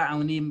 बेला बेला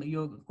आउने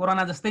यो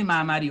कोरोना जस्तै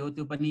महामारी हो,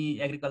 त्यो पनि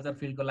एग्रिकल्चर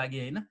फिल्डको लागि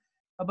होइन।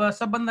 अब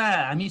सबभन्दा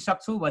हामी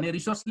सक्छौँ भने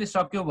रिसोर्सले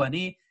सक्यो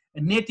भने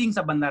नेटिङ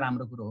सबभन्दा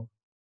राम्रो कुरो हो।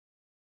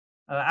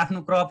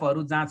 आफ्नो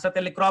क्रपहरू जाँच्छ,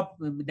 त्यसले क्रप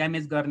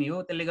ड्यामेज गर्ने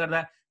हो। त्यसले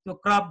गर्दा त्यो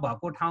क्रप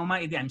भएको ठाउँमा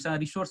यदि हामीसँग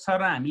रिसोर्स छ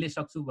र हामीले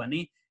सक्छौँ भने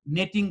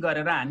नेटिङ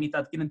गरेर हामी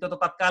किनभने त्यो त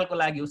तत्कालको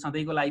लागि हो,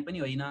 सधैँको लागि पनि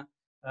होइन।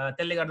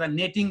 त्यसले गर्दा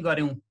नेटिङ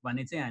गऱ्यौँ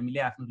भने चाहिँ हामीले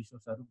आफ्नो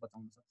रिसोर्सहरू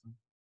बचाउन सक्छौँ।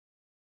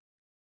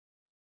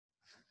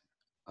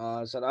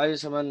 सर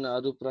अहिलेसम्म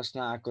अरू प्रश्न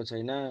आएको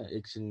छैन।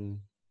 एकछिन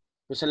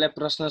कसैलाई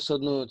प्रश्न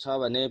सोध्नु छ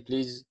भने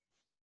प्लिज।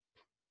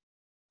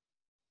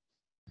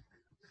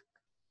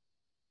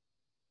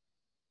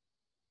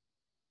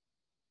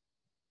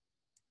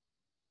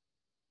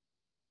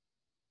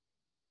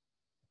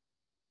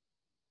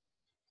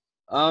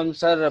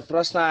 सर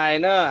प्रश्न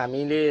आएन।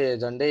 हामीले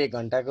झन्डै 1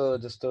 घन्टाको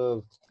जस्तो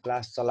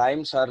क्लास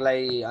चलायौँ।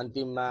 सरलाई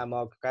अन्तिममा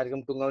म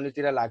कार्यक्रम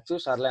टुङ्गाउनेतिर लाग्छु।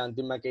 सरलाई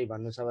अन्तिममा केही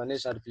भन्नु छ भने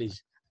सर प्लिज।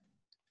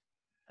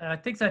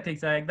 ठिक छ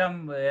एकदम।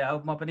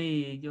 अब म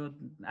पनि यो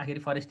आखिर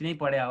फरेस्ट नै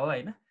पढ्या हो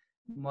होइन।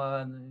 म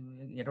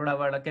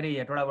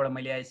हेटौडाबाट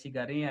मैले आइएससी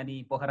गरेँ,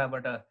 अनि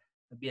पोखराबाट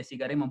बिएससी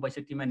गरेँ। म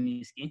 62मा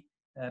निस्केँ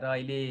र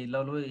अहिले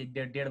लौलो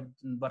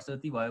 1.5 वर्ष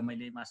जति भयो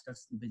मैले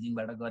मास्टर्स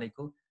बेजिङबाट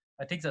गरेको।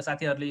 ठिक छ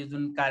साथीहरूले यो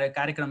जुन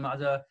कार्यक्रम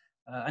अझ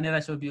अनेरा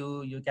सोब्यू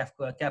यो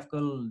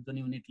क्याफकोल जुन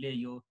युनिटले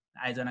यो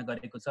आयोजना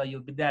गरेको छ, यो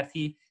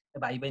विद्यार्थी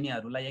भाइ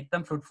बहिनीहरूलाई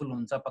एकदम फ्रुटफुल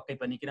हुन्छ पक्कै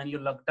पनि। किनभने यो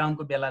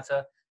लकडाउनको बेला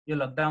छ। यो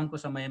लकडाउनको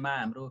समयमा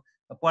हाम्रो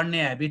पढ्ने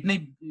ह्याबिट नै,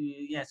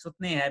 यहाँ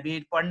सुत्ने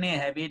ह्याबिट, पढ्ने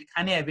ह्याबिट,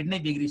 खाने ह्याबिट नै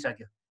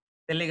बिग्रिसक्यो।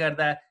 त्यसले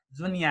गर्दा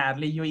जुन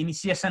यहाँहरूले यो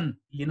इनिसिएसन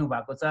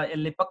लिनुभएको छ,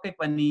 यसले पक्कै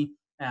पनि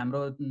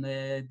हाम्रो जुन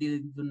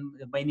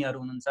बहिनीहरू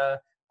हुनुहुन्छ,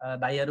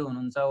 भाइहरू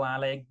हुनुहुन्छ,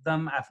 उहाँलाई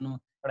एकदम आफ्नो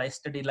एउटा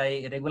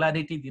स्टडीलाई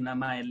रेगुलारिटी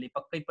दिनमा यसले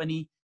पक्कै पनि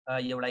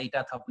एउटा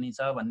इँटा थप्ने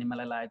छ भन्ने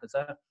मलाई लागेको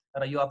छ।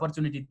 र यो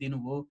अपर्च्युनिटी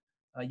दिनुभयो,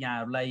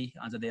 यहाँहरूलाई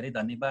अझ धेरै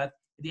धन्यवाद।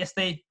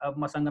 यस्तै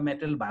मसँग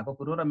मेटेरियल भएको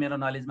कुरो र मेरो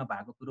नलेजमा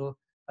भएको कुरो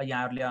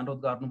यहाँहरूले अनुरोध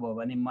गर्नुभयो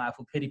भने म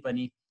आफू फेरि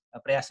पनि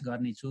प्रयास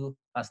गर्नेछु।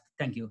 हस्,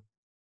 thank you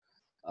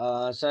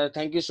sir.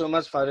 Thank you so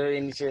much for year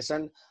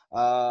initiation.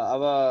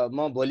 अब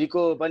म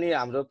भोलिको पनि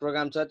हाम्रो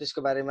प्रोग्राम छ,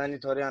 त्यसको बारेमा नि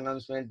थोरै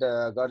अनाउन्समेन्ट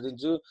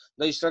गरिदिन्छु।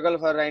 The struggle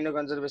for rhino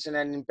conservation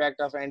end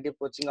impact of anti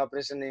poaching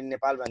operation इन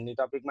नेपाल भन्ने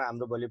टपिकमा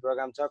हाम्रो भोलि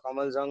प्रोग्राम छ।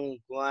 कमलजङ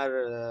कुमार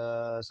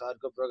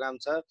सरको प्रोग्राम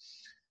छ।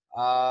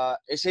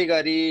 यसै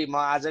गरी म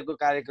आजको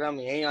कार्यक्रम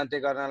यहीँ अन्त्य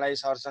गर्नलाई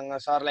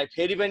सरलाई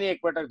फेरि पनि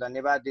एकपटक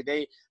धन्यवाद दिँदै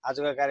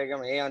आजको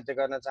कार्यक्रम यहीँ अन्त्य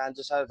गर्न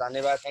चाहन्छु। सर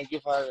धन्यवाद। Thank you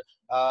for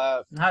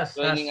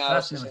joining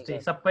our session.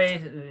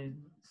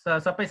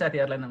 सबै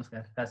साथीहरूलाई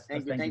नमस्कार।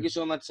 Thank you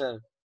so much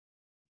sir.